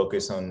you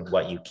focus on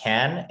what you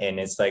can. And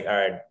it's like, all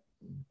right,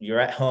 you're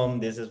at home,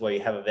 this is what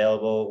you have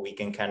available. We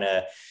can kind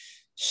of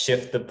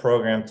shift the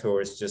program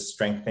towards just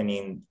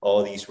strengthening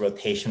all these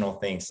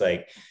rotational things,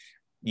 like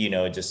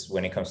just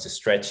when it comes to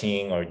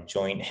stretching or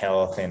joint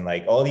health, and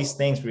like all these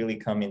things really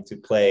come into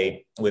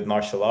play with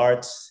martial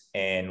arts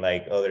and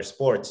like other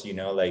sports,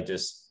 like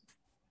just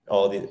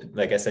all the,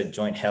 like I said,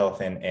 joint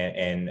health and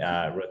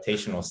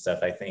rotational stuff.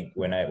 I think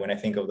when I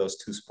think of those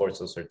two sports,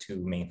 those are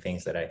two main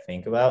things that I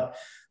think about.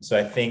 So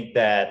I think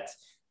that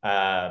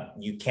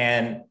you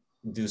can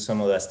do some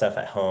of that stuff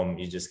at home.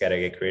 You just got to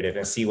get creative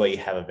and see what you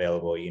have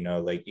available.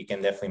 Like you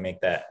can definitely make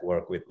that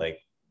work with like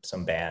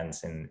some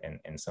bands and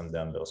some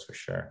dumbbells for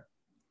sure.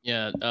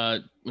 Yeah.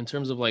 In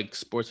terms of like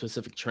sport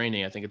specific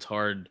training, I think it's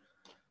hard,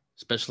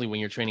 especially when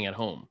you're training at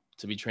home,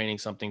 to be training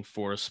something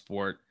for a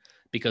sport.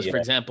 Because for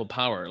example,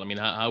 power, I mean,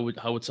 how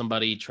would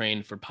somebody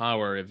train for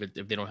power if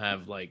they don't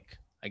have like,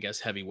 I guess,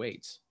 heavy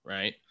weights,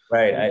 right?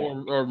 Right.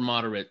 Or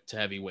moderate to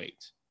heavy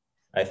weights.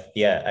 I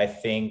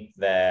think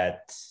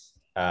that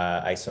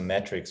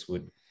isometrics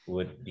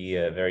would be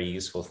a very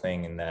useful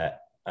thing in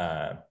that.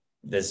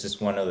 That's just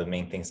one of the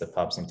main things that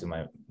pops into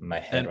my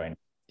head right now.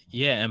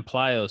 Yeah, and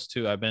plyos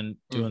too. I've been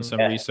doing some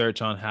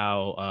research on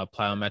how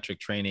plyometric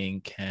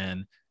training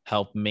can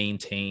help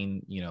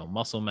maintain,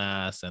 muscle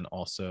mass and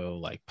also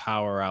like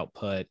power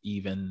output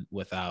even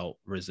without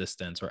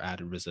resistance or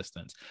added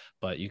resistance.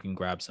 But you can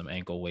grab some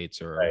ankle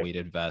weights or a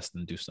weighted vest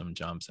and do some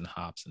jumps and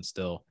hops and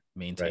still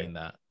maintain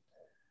that.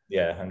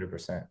 Yeah,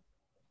 100%.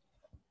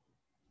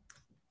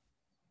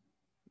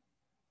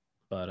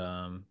 But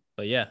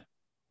yeah,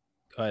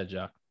 go ahead,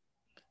 Jacques.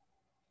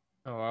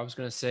 Oh, I was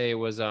gonna say it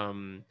was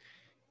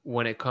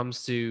when it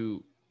comes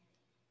to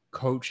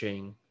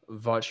coaching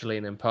virtually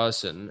and in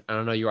person, and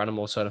I know you're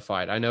animal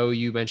certified. I know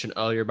you mentioned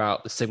earlier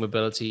about the stig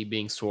mobility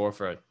being sore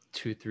for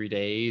 2-3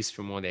 days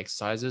from one of the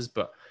exercises,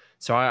 but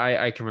so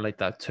I can relate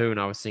that too. And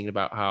I was thinking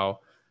about how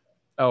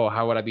oh,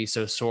 how would I be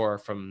so sore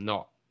from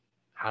not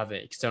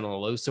having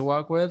external loads to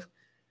work with?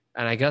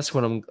 And I guess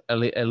what I'm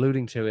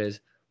alluding to is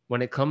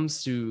when it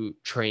comes to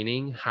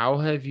training, how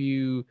have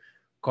you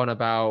gone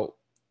about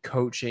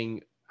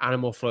coaching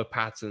animal flow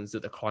patterns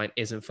that the client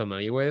isn't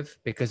familiar with?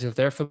 Because if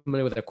they're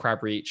familiar with a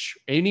crab reach,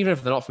 and even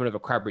if they're not familiar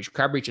with a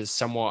crab reach is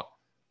somewhat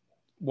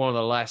one of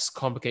the less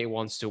complicated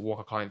ones to walk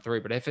a client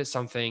through. But if it's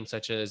something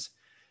such as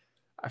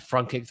a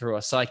front kick through or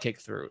a side kick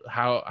through,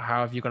 how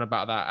have you gone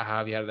about that? How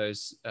have you had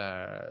those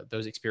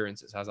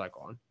experiences? How's that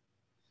gone?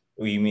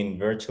 You mean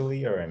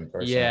virtually or in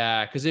person?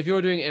 Yeah, because if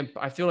you're doing,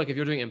 I feel like if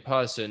you're doing it in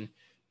person,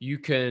 you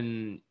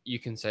can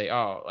say,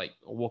 oh, like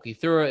I'll walk you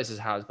through it. This is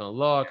how it's going to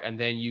look, and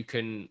then you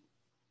can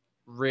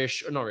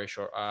reaffirm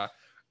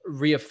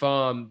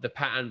the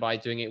pattern by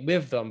doing it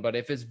with them. But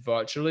if it's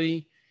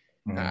virtually,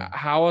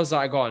 how has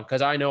that gone?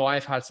 Because I know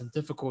I've had some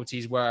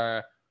difficulties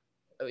where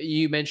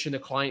you mentioned the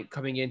client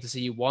coming in to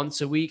see you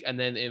once a week, and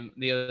then in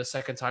the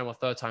second time or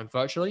third time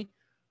virtually.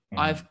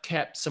 I've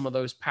kept some of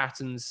those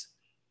patterns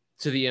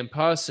to the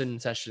in-person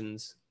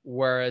sessions,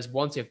 whereas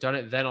once you've done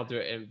it, then I'll do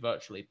it in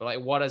virtually. But like,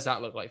 what does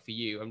that look like for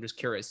you? I'm just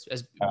curious,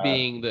 as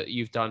being that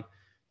you've done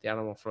the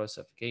animal flow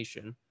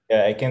certification.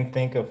 Yeah, I can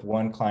think of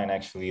one client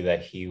actually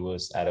that he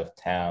was out of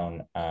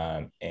town,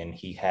 and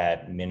he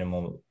had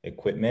minimal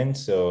equipment.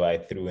 So I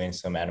threw in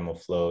some animal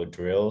flow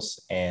drills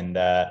and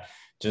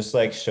just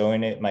like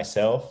showing it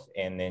myself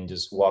and then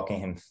just walking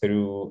him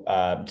through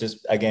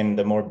just again,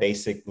 the more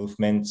basic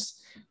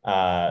movements,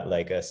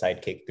 like a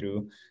side kick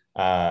through.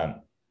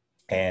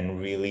 And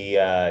really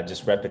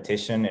just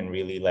repetition and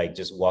really like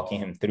just walking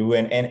him through.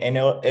 And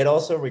it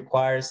also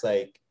requires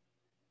like,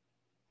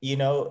 you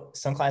know,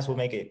 some clients will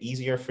make it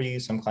easier for you.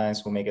 Some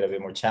clients will make it a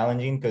bit more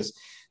challenging because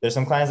there's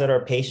some clients that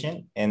are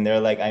patient and they're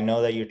like, I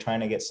know that you're trying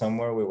to get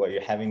somewhere with what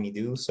you're having me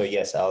do. So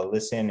yes, I'll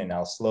listen and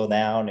I'll slow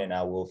down and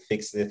I will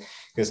fix it.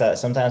 Because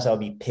sometimes I'll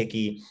be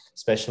picky,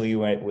 especially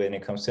when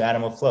it comes to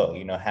animal flow,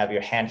 you know, have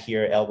your hand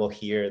here, elbow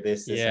here,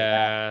 this, and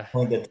that,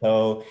 point the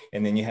toe.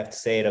 And then you have to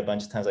say it a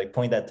bunch of times, like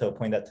point that toe,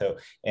 point that toe.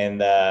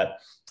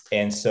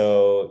 And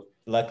so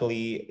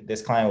luckily this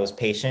client was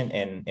patient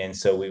and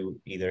so we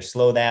either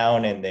slow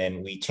down and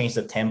then we change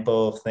the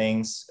tempo of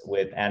things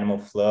with animal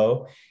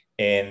flow,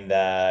 and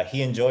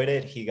he enjoyed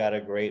it. He got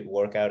a great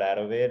workout out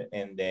of it.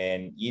 And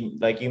then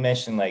like you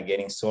mentioned, like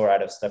getting sore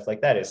out of stuff like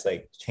that, it's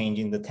like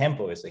changing the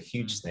tempo is a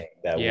huge thing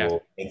that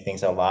will make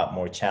things a lot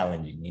more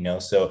challenging, you know.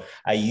 So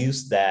I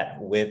used that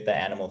with the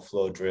animal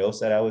flow drills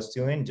that I was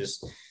doing,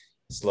 just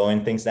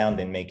slowing things down,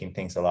 then making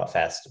things a lot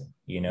faster,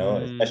 you know,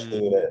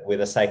 especially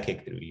with a side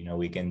kick through. You know,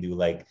 we can do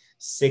like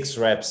 6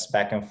 reps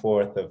back and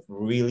forth of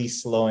really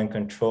slow and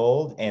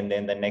controlled, and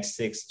then the next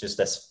 6 just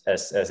as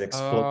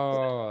explosive.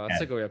 Oh, that's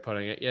a good way of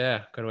putting it.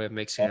 Yeah, good way of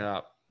mixing it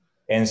up.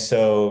 And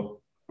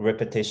so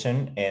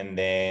repetition, and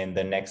then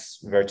the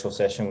next virtual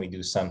session we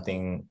do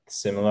something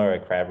similar, a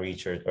crab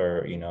reach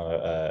or you know,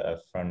 a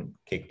front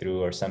kick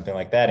through or something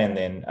like that. And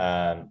then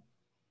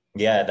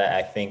that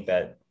I think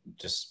that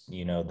just,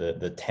 you know,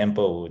 the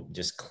tempo would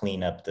just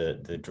clean up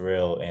the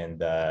drill,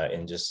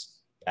 and just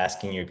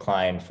asking your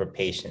client for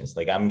patience.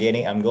 Like I'm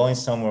going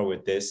somewhere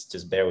with this,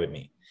 just bear with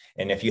me.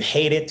 And if you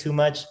hate it too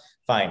much,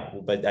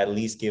 fine, but at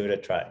least give it a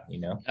try, you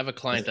know. I have a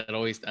client that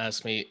always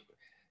asks me,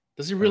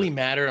 does it really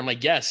matter? I'm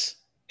like, yes.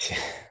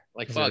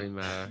 Like, fuck,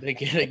 they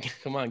get it.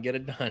 Come on, get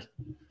it done.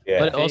 Yeah.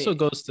 But it also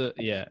goes to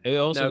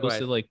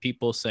like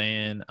people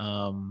saying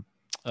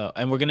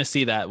and we're gonna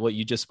see that what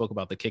you just spoke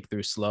about, the kick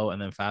through slow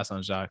and then fast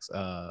on Jacques'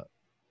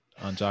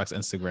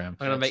 Instagram. I'm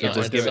gonna make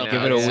just give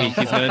it a week.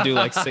 He's gonna do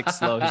like 6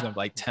 slow. He's gonna be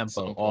like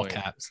tempo, all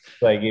caps.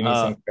 Like, give me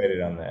some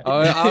credit on that.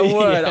 I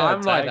would.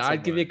 I'm like,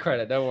 I'd give you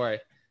credit. Don't worry.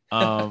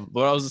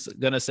 What I was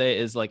gonna say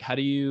is like, how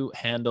do you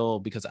handle,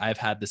 because I've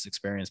had this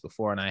experience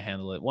before and I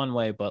handle it one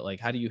way, but like,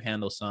 how do you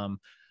handle some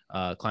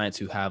clients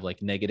who have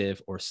like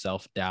negative or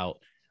self-doubt,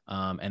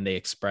 and they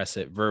express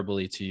it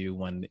verbally to you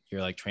when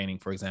you're like training?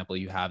 For example,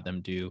 you have them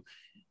do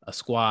a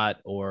squat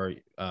or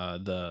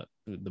the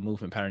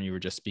movement pattern you were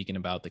just speaking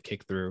about, the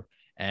kick through,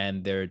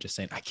 and they're just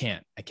saying, I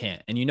can't.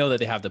 And you know that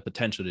they have the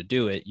potential to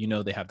do it. You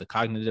know, they have the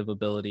cognitive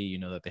ability, you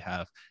know that they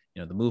have,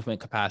 you know, the movement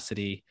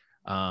capacity,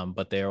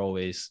 but they're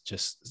always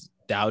just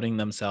doubting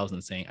themselves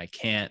and saying, I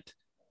can't,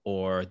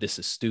 or this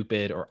is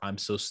stupid, or I'm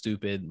so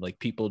stupid.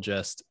 Like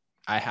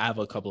I have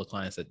a couple of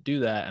clients that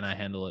do that and I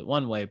handle it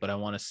one way, but I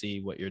want to see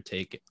what your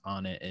take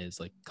on it is,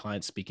 like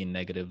clients speaking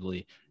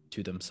negatively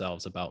to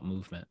themselves about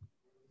movement.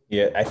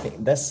 Yeah, I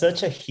think that's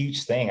such a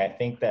huge thing. I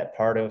think that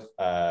part of,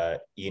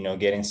 you know,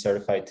 getting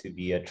certified to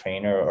be a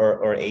trainer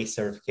or a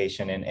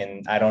certification,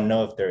 and I don't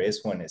know if there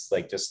is one, it's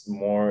like just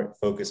more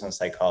focused on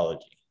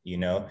psychology. You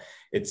know,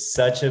 it's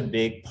such a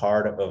big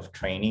part of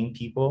training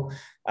people.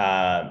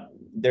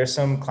 There's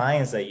some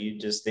clients that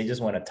they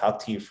just want to talk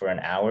to you for an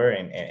hour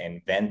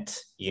and vent,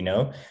 you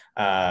know.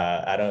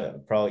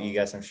 Probably you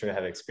guys, I'm sure,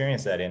 have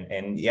experienced that.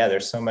 And yeah,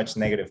 there's so much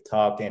negative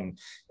talk, and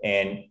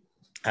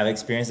I've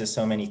experienced this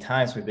so many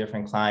times with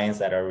different clients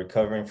that are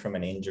recovering from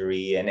an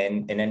injury, and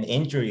an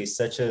injury is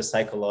such a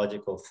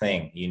psychological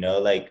thing, you know,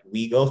 like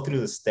we go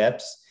through the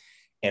steps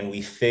and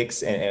we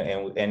fix,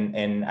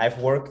 and I've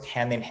worked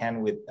hand in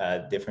hand with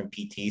different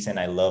PTs, and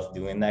I love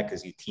doing that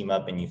because you team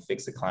up and you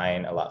fix the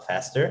client a lot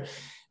faster.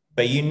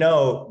 But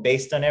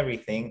based on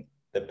everything,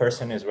 the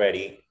person is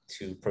ready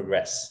to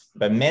progress,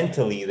 but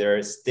mentally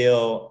they're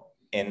still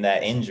in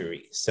that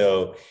injury.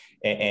 So,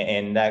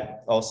 and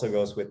that also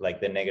goes with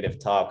like the negative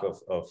talk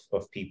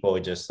of people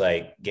just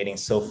like getting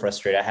so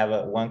frustrated. I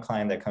have one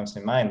client that comes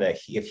to mind that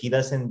if he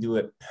doesn't do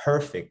it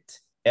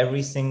perfect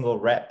every single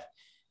rep,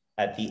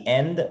 at the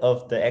end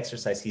of the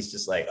exercise, he's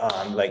just like, oh,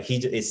 I'm like,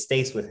 it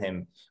stays with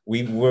him.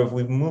 We've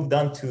moved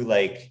on to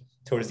like,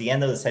 towards the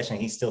end of the session,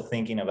 he's still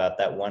thinking about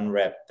that one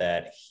rep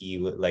that he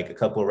would, like a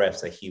couple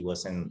reps that he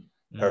wasn't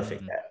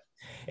perfect at.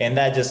 And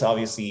that just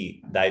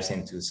obviously dives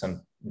into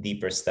some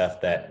deeper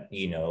stuff that,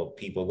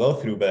 people go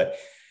through. But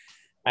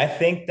I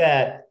think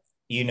that,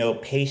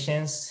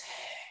 patience,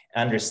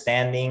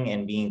 understanding,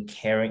 and being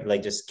caring,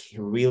 like just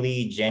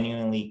really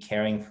genuinely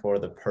caring for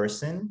the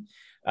person.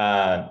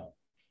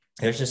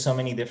 There's just so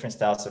many different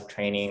styles of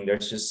training.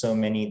 There's just so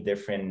many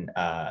different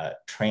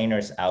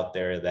trainers out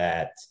there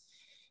that,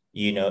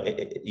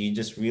 you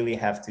just really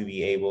have to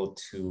be able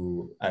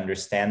to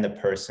understand the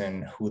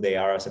person, who they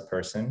are as a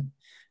person,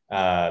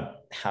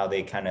 how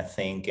they kind of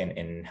think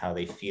and how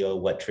they feel,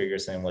 what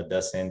triggers them, what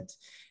doesn't,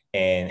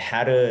 and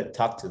how to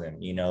talk to them,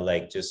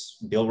 like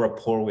just build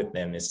rapport with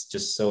them is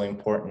just so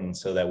important,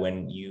 so that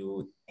when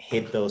you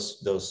hit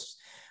those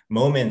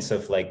moments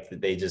of like,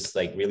 they just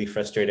like really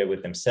frustrated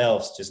with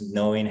themselves, just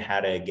knowing how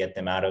to get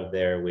them out of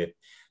there with,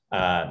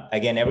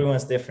 again,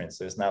 everyone's different.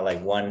 So it's not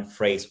like one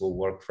phrase will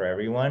work for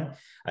everyone.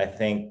 I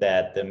think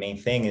that the main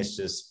thing is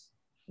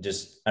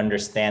just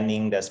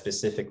understanding that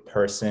specific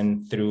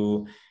person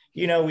through,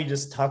 we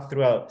just talk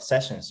throughout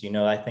sessions.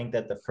 I think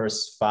that the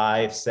first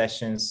 5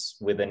 sessions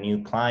with a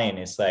new client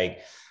is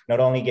like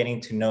not only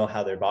getting to know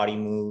how their body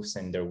moves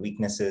and their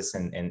weaknesses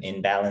and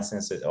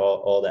imbalances,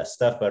 all that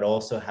stuff, but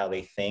also how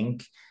they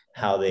think,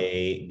 how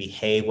they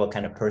behave, what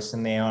kind of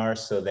person they are.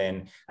 So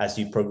then as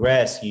you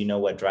progress,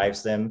 what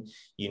drives them,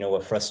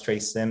 what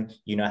frustrates them,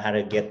 how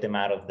to get them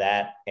out of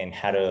that and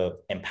how to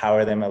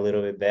empower them a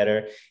little bit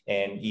better.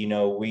 And,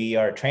 we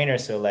are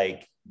trainers. So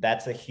like,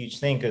 that's a huge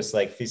thing, because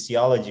like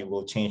physiology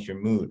will change your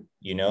mood,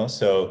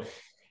 so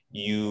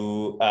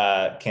you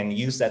can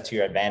use that to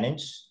your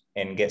advantage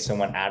and get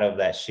someone out of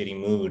that shitty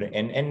mood.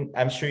 And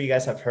I'm sure you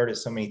guys have heard it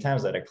so many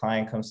times that a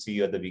client comes to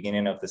you at the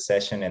beginning of the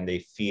session and they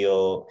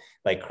feel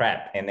like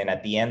crap. And then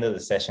at the end of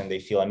the session, they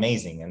feel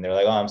amazing. And they're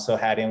like, oh, I'm so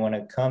happy I didn't want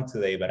to come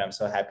today, but I'm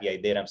so happy I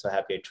did. I'm so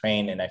happy I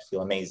trained and I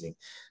feel amazing.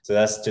 So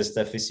that's just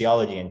the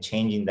physiology, and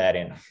changing that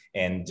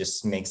and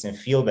just makes them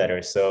feel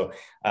better. So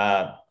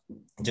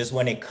just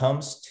when it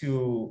comes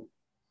to,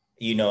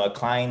 a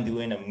client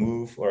doing a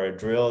move or a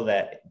drill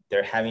that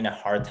they're having a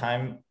hard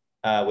time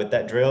with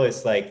that drill,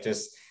 it's like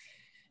just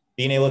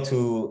being able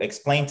to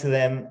explain to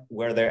them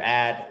where they're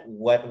at,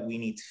 what we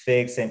need to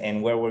fix,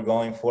 and where we're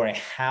going for, and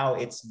how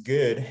it's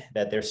good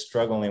that they're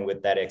struggling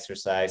with that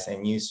exercise,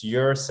 and use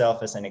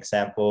yourself as an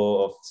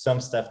example of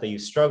some stuff that you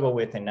struggle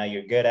with and now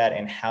you're good at,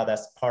 and how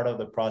that's part of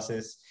the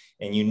process.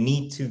 And you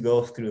need to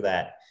go through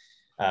that,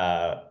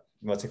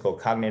 what's it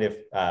called,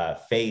 cognitive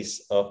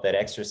phase of that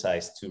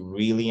exercise to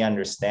really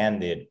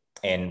understand it,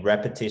 and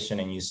repetition,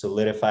 and you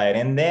solidify it.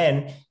 And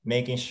then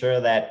making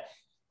sure that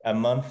a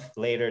month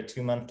later,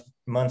 2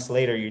 months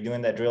later, you're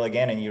doing that drill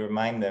again, and you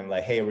remind them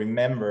like, hey,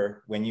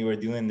 remember when you were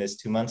doing this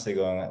 2 months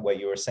ago and what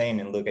you were saying,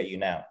 and look at you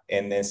now.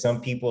 And then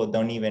some people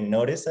don't even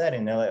notice that,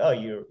 and they're like, oh,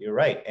 you're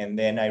right. And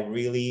then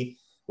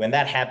when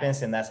that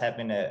happens, and that's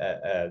happened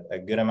a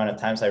good amount of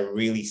times, I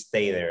really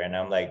stay there, and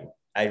I'm like,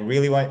 I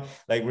really want,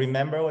 like,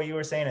 remember what you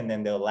were saying, and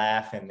then they'll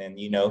laugh, and then,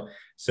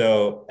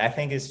 so I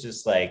think it's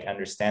just like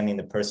understanding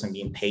the person,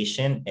 being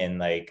patient, and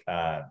like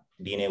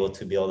being able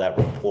to build that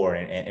rapport,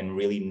 and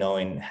really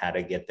knowing how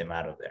to get them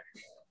out of there.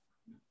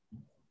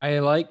 I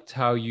liked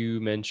how you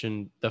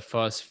mentioned the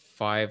first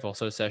 5 or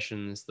so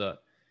sessions that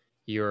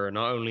you're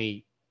not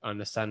only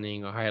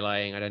understanding or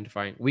highlighting,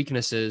 identifying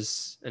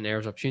weaknesses and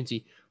areas of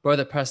opportunity, but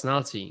the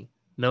personality,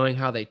 knowing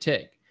how they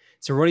tick.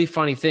 It's a really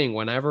funny thing.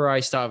 Whenever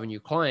I start with a new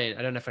client,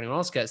 I don't know if anyone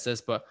else gets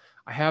this, but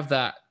I have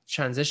that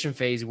transition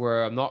phase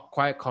where I'm not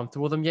quite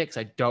comfortable with them yet, because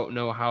I don't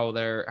know how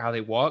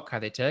they work, how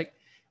they tick.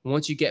 And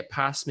once you get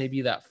past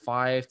maybe that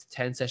 5 to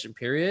 10 session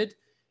period,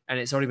 and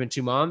it's already been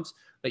 2 months,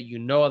 that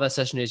what their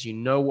session is,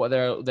 what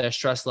their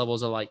stress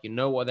levels are like,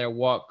 what their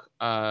work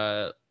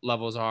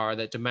levels are,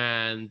 that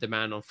demand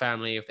on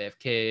family, if they have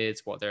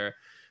kids, what their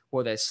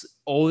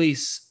all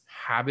these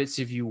habits,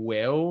 if you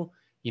will,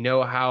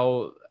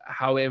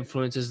 how it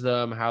influences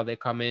them, how they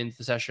come into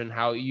the session,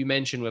 how you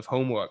mentioned with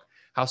homework,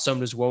 how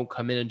some just won't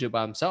come in and do it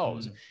by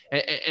themselves.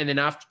 And then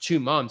after 2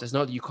 months, it's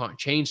not that you can't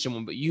change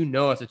someone, but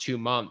after 2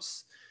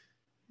 months,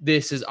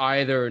 this is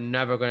either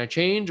never going to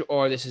change,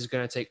 or this is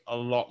going to take a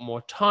lot more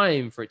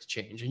time for it to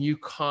change. And you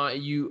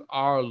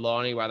are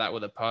learning about that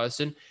with a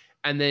person.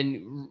 And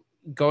then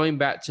going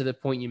back to the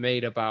point you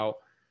made about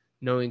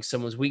knowing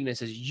someone's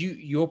weaknesses,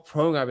 your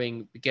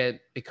programming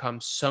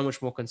becomes so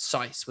much more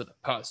concise with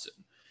a person.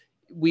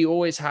 We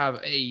always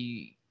have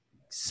a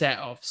set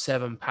of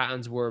 7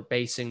 patterns we're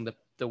basing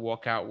the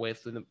workout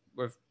with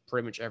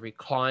pretty much every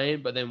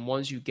client. But then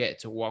once you get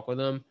to work with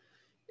them,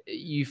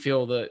 you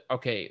feel that,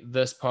 okay,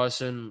 this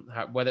person,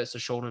 whether it's the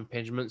shoulder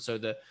impingement, so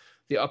the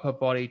upper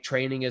body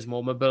training is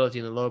more mobility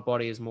and the lower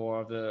body is more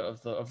of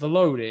the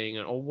loading,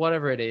 or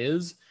whatever it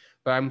is.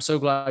 But I'm so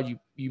glad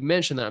you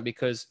mentioned that,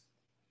 because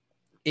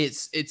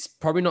it's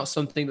probably not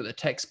something that the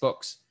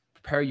textbooks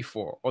prepare you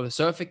for, or the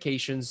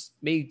certifications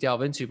may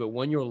delve into. But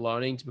when you're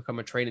learning to become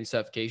a trainer in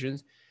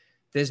certifications,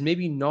 there's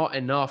maybe not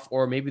enough,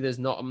 or maybe there's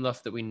not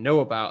enough that we know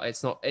about.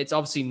 It's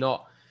obviously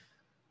not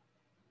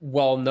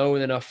well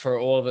known enough for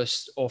all of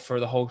us, or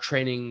for the whole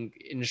training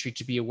industry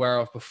to be aware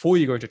of before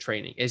you go into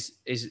training,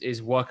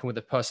 is working with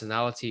the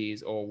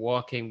personalities, or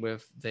working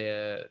with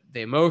the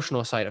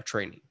emotional side of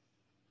training,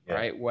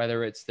 right?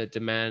 Whether it's the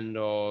demand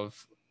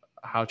of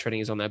how training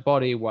is on their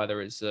body,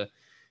 whether it's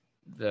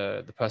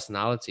the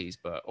personalities,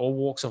 but all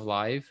walks of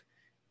life.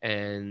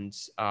 And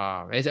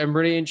I'm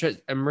really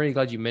interested. I'm really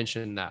glad you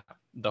mentioned that,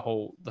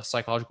 the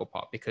psychological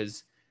part,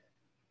 because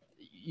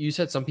you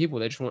said some people,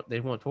 they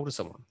want to talk to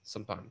someone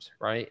sometimes,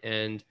 right?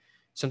 And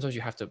sometimes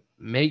you have to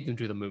make them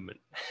do the movement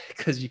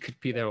because you could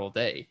be there all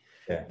day.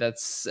 Yeah.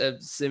 That's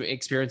some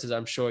experiences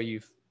I'm sure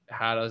you've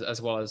had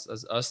as well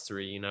as us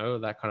three,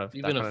 that kind of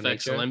even that kind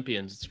affects of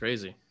Olympians. It's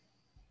crazy.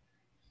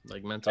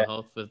 Like mental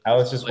health with, I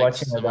was just like,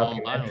 watching a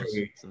Simone Biles.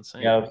 documentary. It's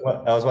insane. Yeah,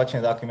 I was watching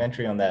a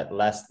documentary on that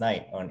last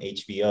night on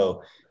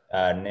HBO,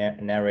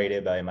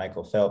 narrated by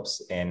Michael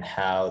Phelps, and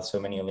how so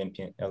many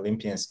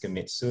Olympians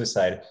commit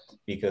suicide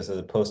because of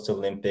the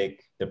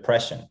post-Olympic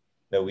depression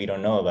that we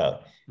don't know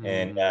about.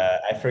 And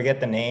I forget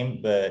the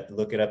name, but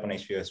look it up on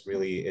HBO.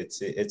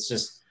 It's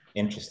just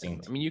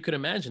interesting. I mean, you could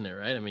imagine it,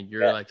 right? I mean,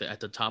 you're like at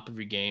the top of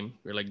your game.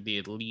 You're like the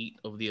elite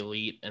of the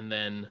elite, and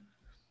then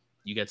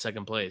you get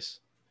second place.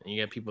 And you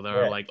get people that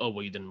are like, "Oh,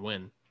 well, you didn't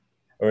win."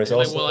 Or it's You're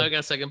also like, "Well, I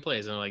got second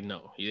place," and they're like,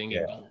 "No, you didn't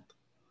get gold."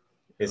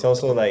 It's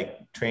also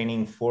like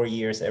training 4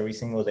 years every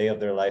single day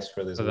of their lives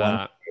for this one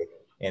day,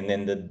 and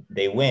then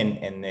they win,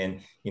 and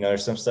then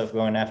there's some stuff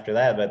going after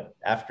that, but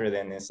after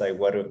then it's like,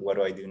 what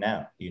do I do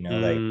now?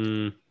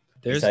 Like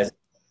besides,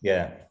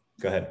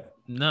 go ahead.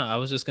 No, I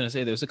was just going to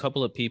say there's a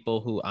couple of people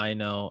who I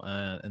know,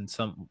 and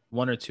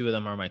one or two of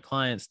them are my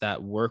clients,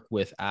 that work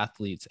with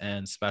athletes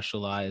and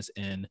specialize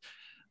in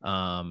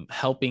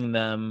helping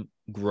them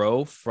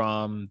grow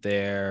from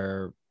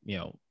their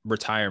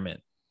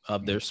retirement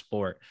of their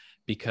sport,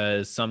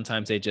 because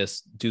sometimes they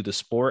just do the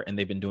sport and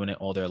they've been doing it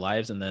all their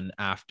lives, and then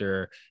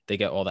after they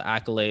get all the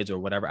accolades or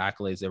whatever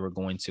accolades they were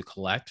going to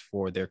collect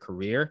for their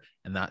career,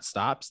 and that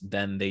stops,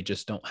 then they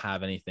just don't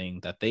have anything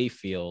that they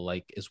feel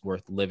like is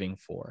worth living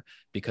for,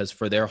 because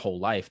for their whole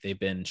life they've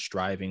been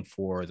striving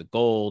for the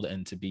gold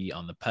and to be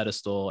on the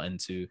pedestal and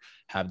to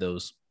have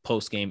those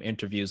post-game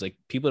interviews. Like,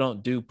 people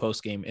don't do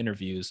post-game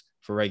interviews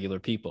for regular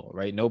people,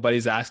 right?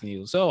 Nobody's asking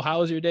you, so how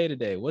was your day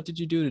today? What did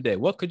you do today?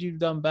 What could you have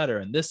done better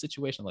in this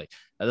situation? Like,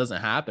 that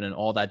doesn't happen, and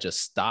all that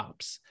just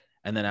stops.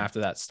 And then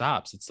after that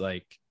stops, it's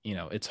like,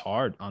 it's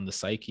hard on the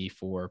psyche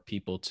for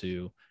people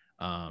to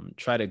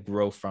try to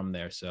grow from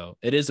there. So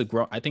it is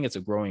I think it's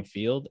a growing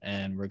field,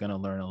 and we're going to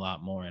learn a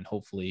lot more. And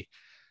hopefully,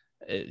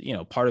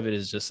 part of it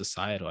is just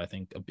societal. I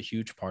think a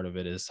huge part of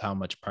it is how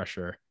much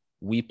pressure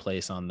we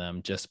place on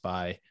them just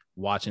by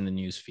watching the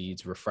news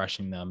feeds,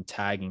 refreshing them,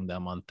 tagging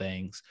them on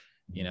things.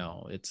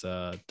 It's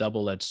a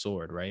double-edged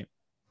sword, right?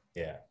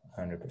 Yeah,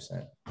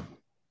 100%.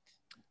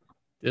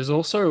 There's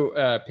also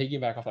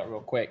piggyback off that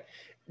real quick.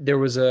 There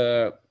was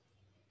I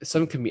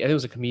think it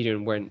was a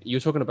comedian, when you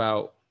were talking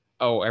about,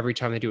 every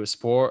time they do a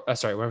sport,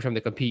 every time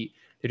they compete,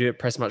 they do a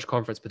press match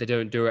conference, but they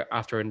don't do it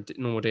after a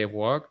normal day of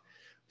work.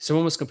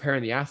 Someone was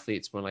comparing the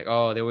athletes, when like,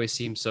 oh, they always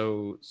seem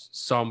so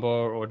somber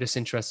or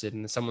disinterested,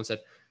 and someone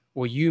said,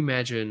 well, you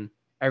imagine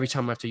every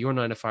time after your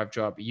 9-to-5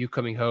 job, you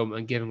coming home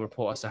and giving a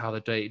report as to how the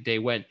day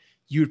went,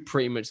 you'd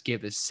pretty much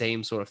give the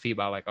same sort of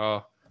feedback, like,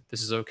 oh,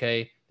 this is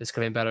okay, this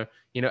could have been better,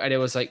 and it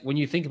was like, when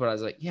you think about it, I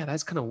was like, yeah,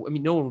 that's kind of,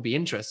 no one would be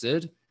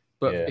interested,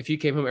 but if you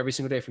came home every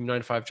single day from your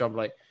 9-to-5 job,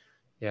 like,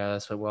 yeah,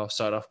 that's went well,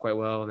 started off quite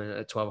well, and then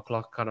at 12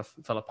 o'clock kind of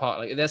fell apart,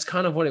 like, that's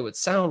kind of what it would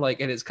sound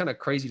like, and it's kind of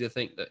crazy to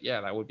think that,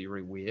 yeah, that would be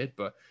really weird,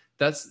 but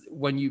that's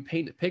when you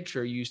paint the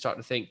picture, you start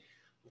to think,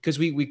 because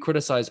we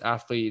criticize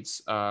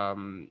athletes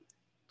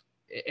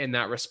in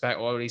that respect,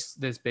 or at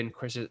least there's been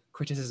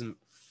criticism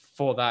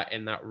for that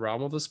in that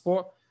realm of the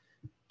sport.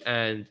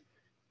 And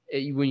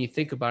when you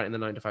think about it in the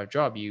 9-to-5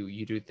 job,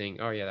 you do think,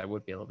 oh yeah, that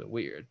would be a little bit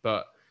weird.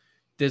 But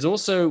there's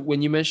also,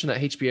 when you mentioned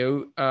that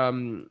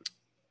HBO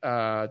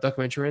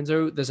documentary,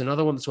 Renzo, there's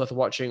another one that's worth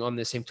watching on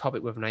the same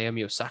topic with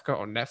Naomi Osaka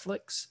on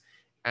Netflix.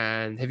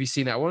 And have you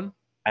seen that one?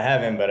 I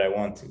haven't, but I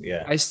want to.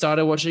 Yeah, I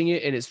started watching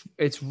it, and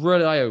it's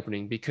really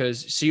eye-opening,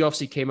 because she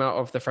obviously came out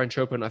of the French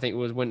Open. I think it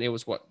was when it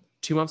was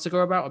 2 months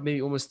ago, about, or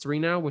maybe almost 3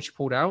 now, when she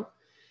pulled out.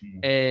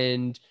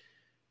 And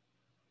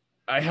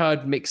I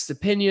heard mixed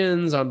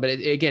opinions on, but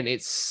again,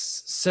 it's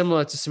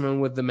similar to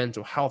someone with the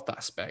mental health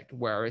aspect,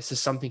 where it's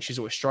just something she's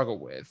always struggled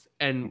with.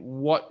 And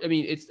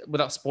it's,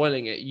 without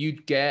spoiling it,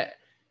 you'd get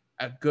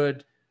a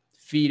good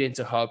feed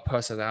into her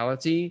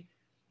personality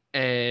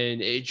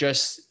And it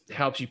just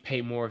helps you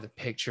paint more of the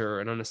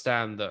picture and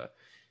understand that,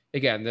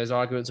 again, there's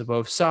arguments on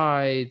both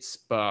sides,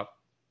 but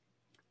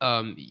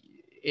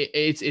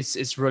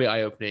it's really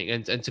eye-opening.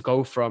 And to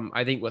go from,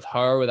 I think with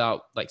her,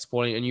 without like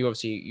spoiling, and you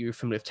obviously, you're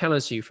familiar with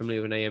tennis, so you're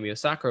familiar with Naomi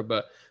Osaka,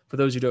 but for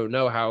those who don't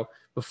know, how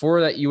before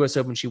that US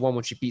Open she won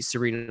when she beat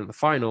Serena in the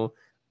final,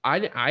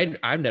 I've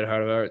never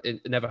heard of her, in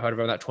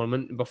that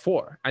tournament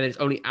before. And it's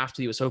only after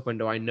the US Open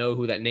do I know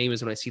who that name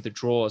is. When I see the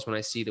draws, when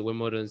I see the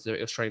Wimbledons,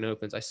 the Australian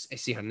Opens, I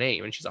see her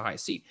name, and she's a high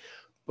seed.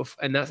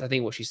 And that's, I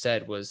think, what she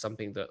said was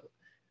something that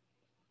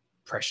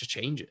pressure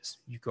changes.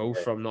 You go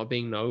from not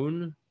being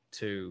known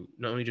to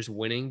not only just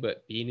winning,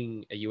 but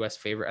being a US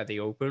favorite at the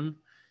Open.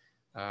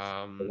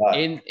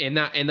 In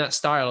that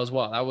style as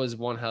well. That was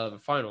one hell of a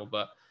final.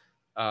 But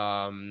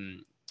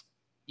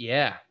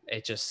yeah,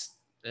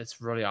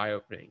 it's really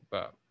eye-opening.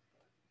 But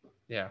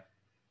yeah,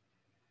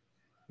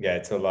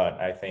 it's a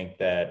lot. I think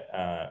that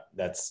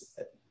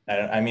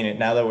I mean,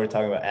 now that we're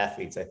talking about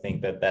athletes, I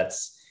think that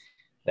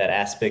that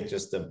aspect,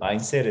 just the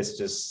mindset, is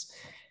just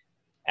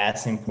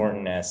as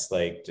important as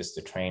like just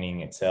the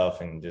training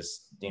itself, and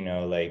just,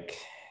 like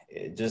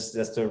just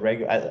the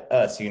regular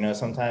us,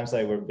 sometimes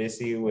like we're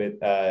busy with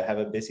have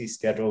a busy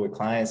schedule with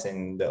clients,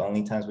 and the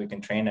only times we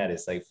can train at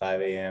is like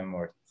 5 a.m.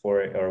 or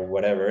 4 or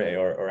whatever,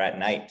 or at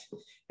night.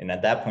 And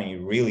at that point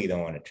you really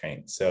don't want to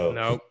train. So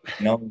nope.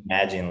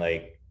 Imagine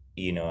like,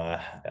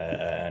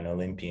 an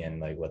Olympian,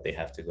 like what they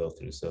have to go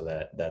through. So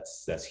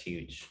that's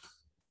huge.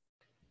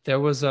 There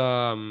was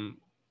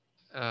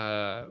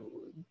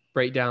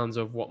breakdowns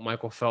of what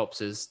Michael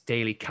Phelps's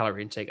daily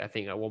calorie intake. I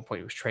think at one point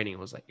he was training, it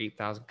was like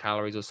 8,000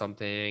 calories or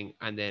something.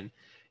 And then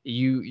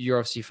you're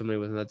obviously familiar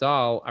with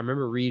Nadal. I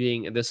remember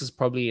reading, and this is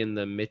probably in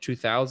the mid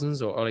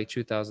 2000s or early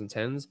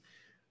 2010s,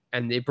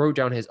 and they broke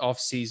down his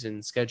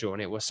off-season schedule,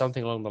 and it was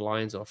something along the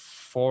lines of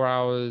 4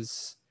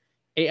 hours,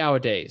 8-hour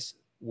days,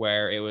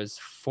 where it was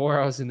 4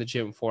 hours in the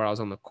gym, 4 hours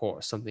on the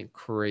court, something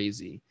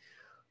crazy.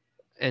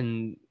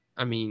 And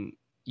I mean,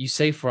 you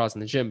say 4 hours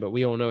in the gym, but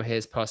we all know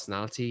his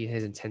personality,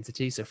 his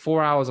intensity. So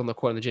 4 hours on the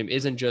court in the gym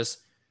isn't just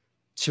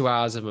 2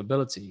 hours of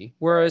mobility.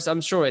 Whereas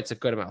I'm sure it's a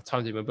good amount of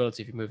time to do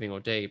mobility if you're moving all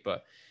day,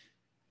 but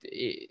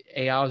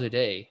 8 hours a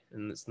day,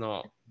 and it's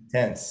not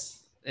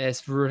intense.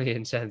 It's really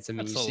intense. I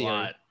mean, that's you see a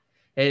lot.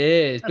 It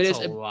is, That's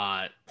a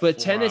lot. But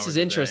tennis is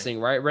interesting,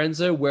 right,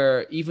 Renzo?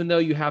 Where even though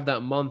you have that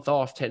month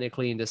off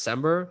technically in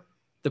December,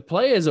 the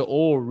players are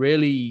all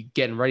really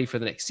getting ready for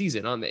the next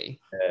season, aren't they?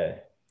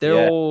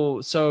 They're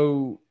all,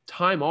 so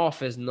time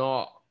off is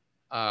not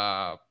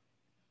I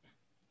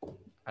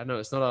don't know,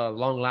 it's not a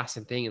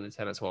long-lasting thing in the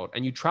tennis world,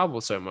 and you travel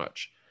so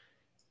much,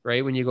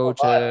 right? When you go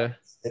to,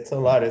 it's a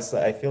lot.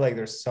 I feel like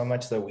there's so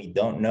much that we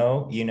don't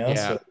know, Yeah.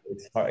 So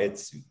it's hard.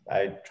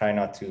 I try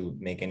not to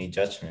make any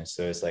judgments.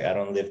 So it's like I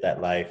don't live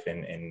that life,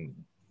 and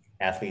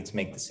athletes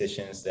make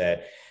decisions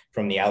that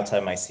from the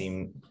outside might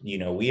seem,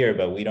 weird,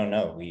 but we don't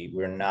know.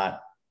 We're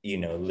not,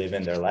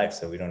 living their life,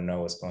 so we don't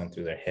know what's going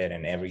through their head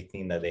and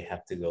everything that they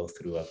have to go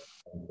through up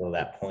until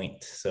that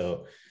point.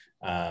 So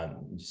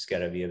you just got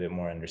to be a bit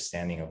more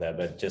understanding of that.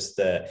 But just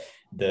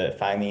the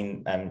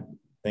finding, I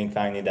think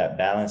finding that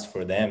balance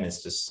for them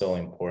is just so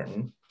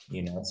important,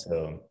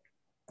 so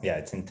yeah,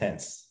 it's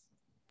intense.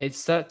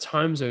 It's that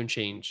time zone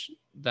change,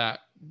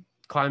 that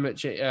climate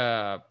change,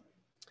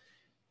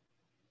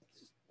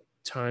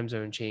 time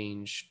zone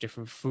change,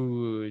 different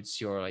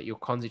foods, you're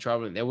constantly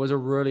traveling. There was a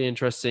really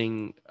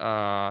interesting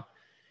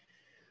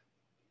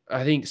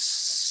I think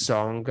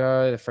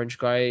Songa, the French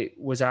guy,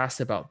 was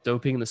asked about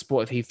doping in the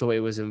sport, if he thought it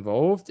was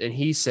involved, and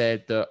he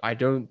said that I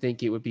don't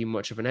think it would be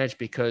much of an edge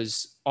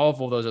because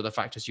of all those other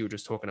factors you were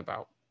just talking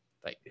about.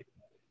 Like,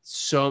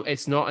 so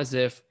it's not as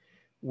if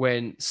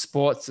when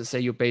sports that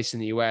say you're based in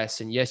the US,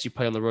 and yes, you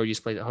play on the road, you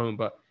play at home,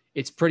 but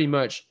it's pretty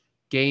much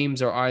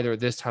games are either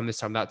this time,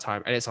 that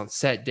time, and it's on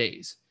set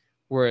days.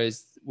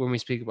 Whereas when we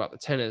speak about the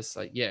tennis,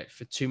 like, yeah,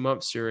 for 2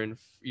 months you're in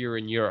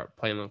Europe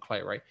playing on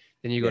clay, right?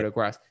 Then you go to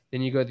grass.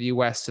 Then you go to the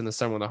US in the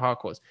summer on the hard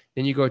courts.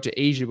 Then you go to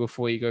Asia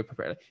before you go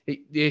prepare.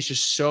 There's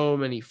just so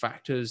many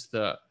factors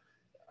that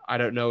I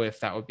don't know if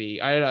that would be.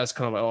 I don't know, it's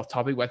kind of like off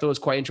topic, but I thought it was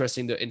quite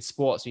interesting that in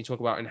sports, when you talk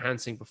about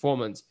enhancing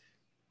performance,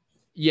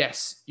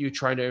 yes, you're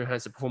trying to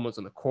enhance the performance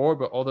on the core,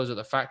 but all those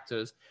other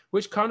factors,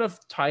 which kind of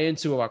tie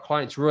into our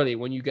clients really,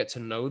 when you get to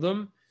know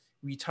them,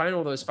 we tie in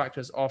all those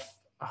factors off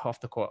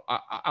the court.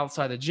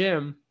 Outside the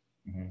gym,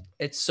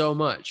 It's so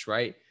much,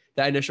 right?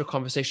 That initial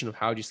conversation of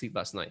how did you sleep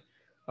last night?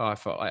 Oh, I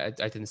felt I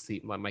didn't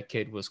sleep. My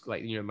kid was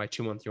like, my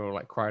 2-month-old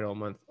like cried all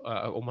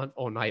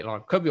night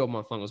long. Could be all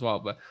month long as well,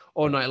 but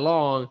all night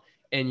long.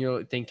 And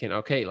you're thinking,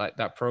 okay, like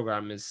that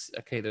program is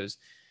okay.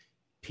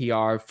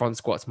 PR front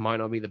squats might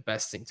not be the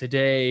best thing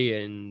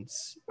today, and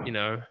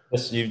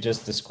You've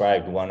just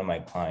described one of my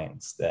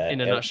clients that in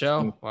a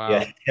nutshell. Wow.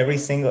 Yeah, every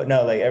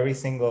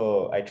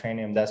single I train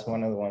him. That's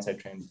one of the ones I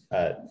train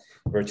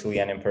virtually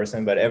and in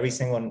person. But every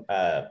single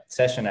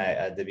session,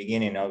 at the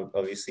beginning,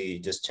 obviously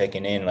just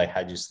checking in, like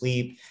how'd you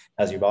sleep,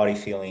 how's your body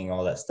feeling,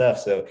 all that stuff.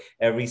 So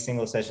every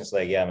single session is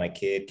like, yeah, my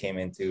kid came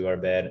into our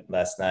bed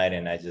last night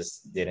and I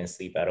just didn't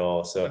sleep at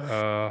all. So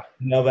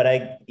no, but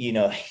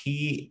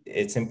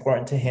it's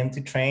important to him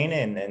to train,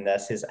 and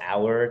that's his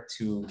hour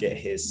to get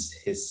his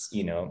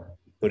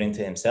put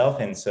into himself.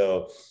 And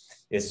so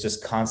it's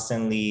just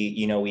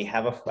constantly, I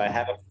have a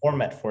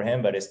format for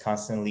him, but it's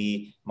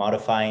constantly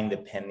modifying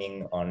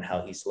depending on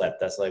how he slept.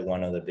 That's like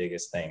one of the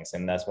biggest things.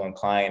 And that's one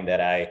client that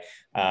I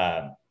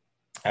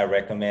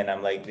recommend.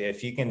 I'm like,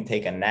 if you can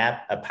take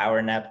a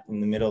power nap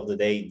in the middle of the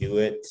day, do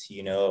it,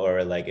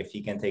 or like if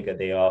he can take a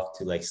day off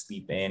to like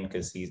sleep in,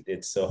 because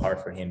it's so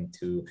hard for him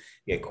to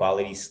get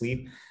quality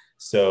sleep.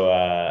 So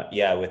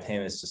with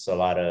him, it's just a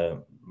lot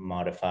of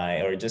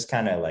modifying, or just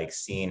kind of like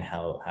seeing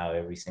how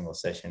every single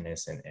session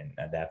is, and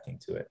adapting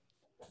to it.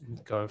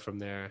 Going from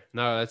there.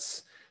 No,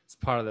 it's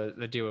part of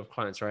the deal with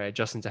clients, right?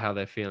 Adjusting to how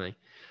they're feeling.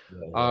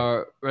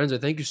 Renzo,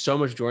 thank you so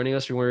much for joining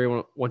us. We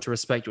really want to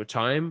respect your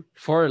time.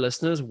 For our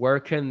listeners, where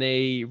can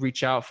they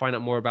reach out, find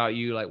out more about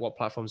you? Like, what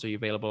platforms are you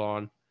available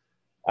on?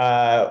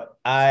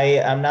 I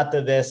am not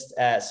the best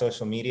at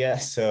social media,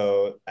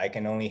 so I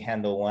can only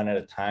handle one at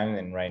a time.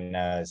 And right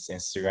now it's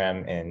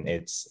Instagram, and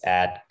it's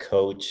at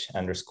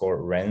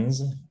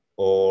coach_Renz,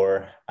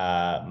 or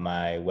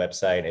my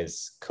website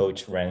is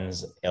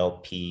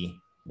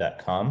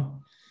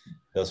coachrenzlp.com.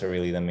 Those are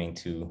really the main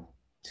two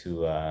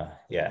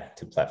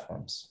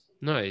platforms.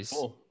 Nice.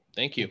 Cool.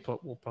 Thank you.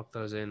 We'll pop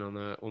those in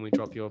on when we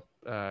drop your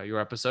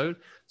episode.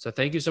 So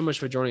thank you so much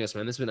for joining us,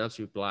 man. This has been an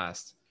absolute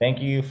blast. Thank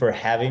you for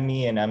having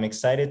me, and I'm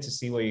excited to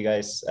see where you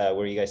guys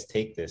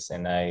take this.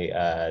 And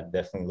I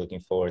definitely looking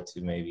forward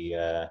to maybe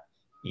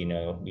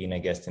being a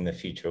guest in the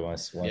future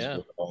once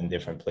we're all in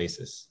different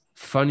places.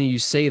 Funny you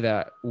say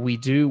that. We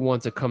do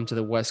want to come to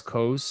the West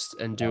Coast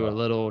and do a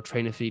little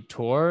trainer feed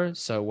tour.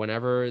 So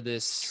whenever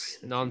this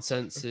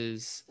nonsense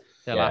is,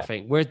 they're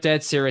laughing. We're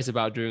dead serious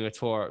about doing a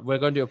tour. We're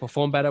going to do a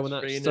Perform Better when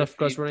that stuff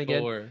goes running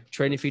again.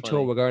 Training feed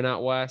tour. We're going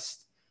out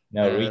west.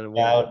 No, reach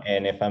out,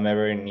 and if I'm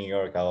ever in New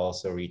York, I'll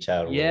also reach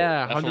out.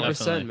 Yeah,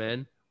 100%,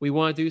 man. We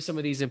want to do some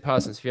of these in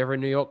person. So if you're ever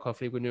in New York,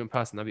 hopefully we can do in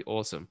person. That'd be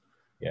awesome.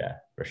 Yeah,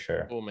 for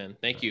sure. Cool, man.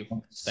 Thank you.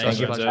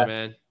 Such a pleasure,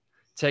 man.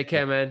 Take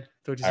care, man.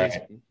 Talk to you soon.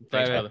 Right.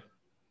 Thanks, brother.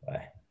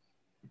 Bye.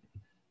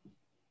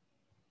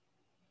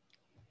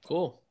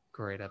 Cool.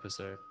 Great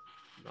episode.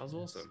 That was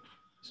awesome.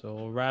 So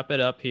we'll wrap it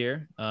up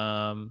here.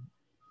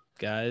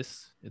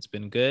 Guys, it's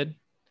been good.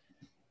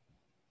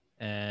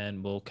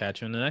 And we'll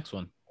catch you in the next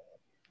one.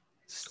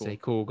 Stay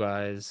cool,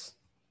 guys.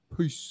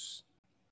 Peace.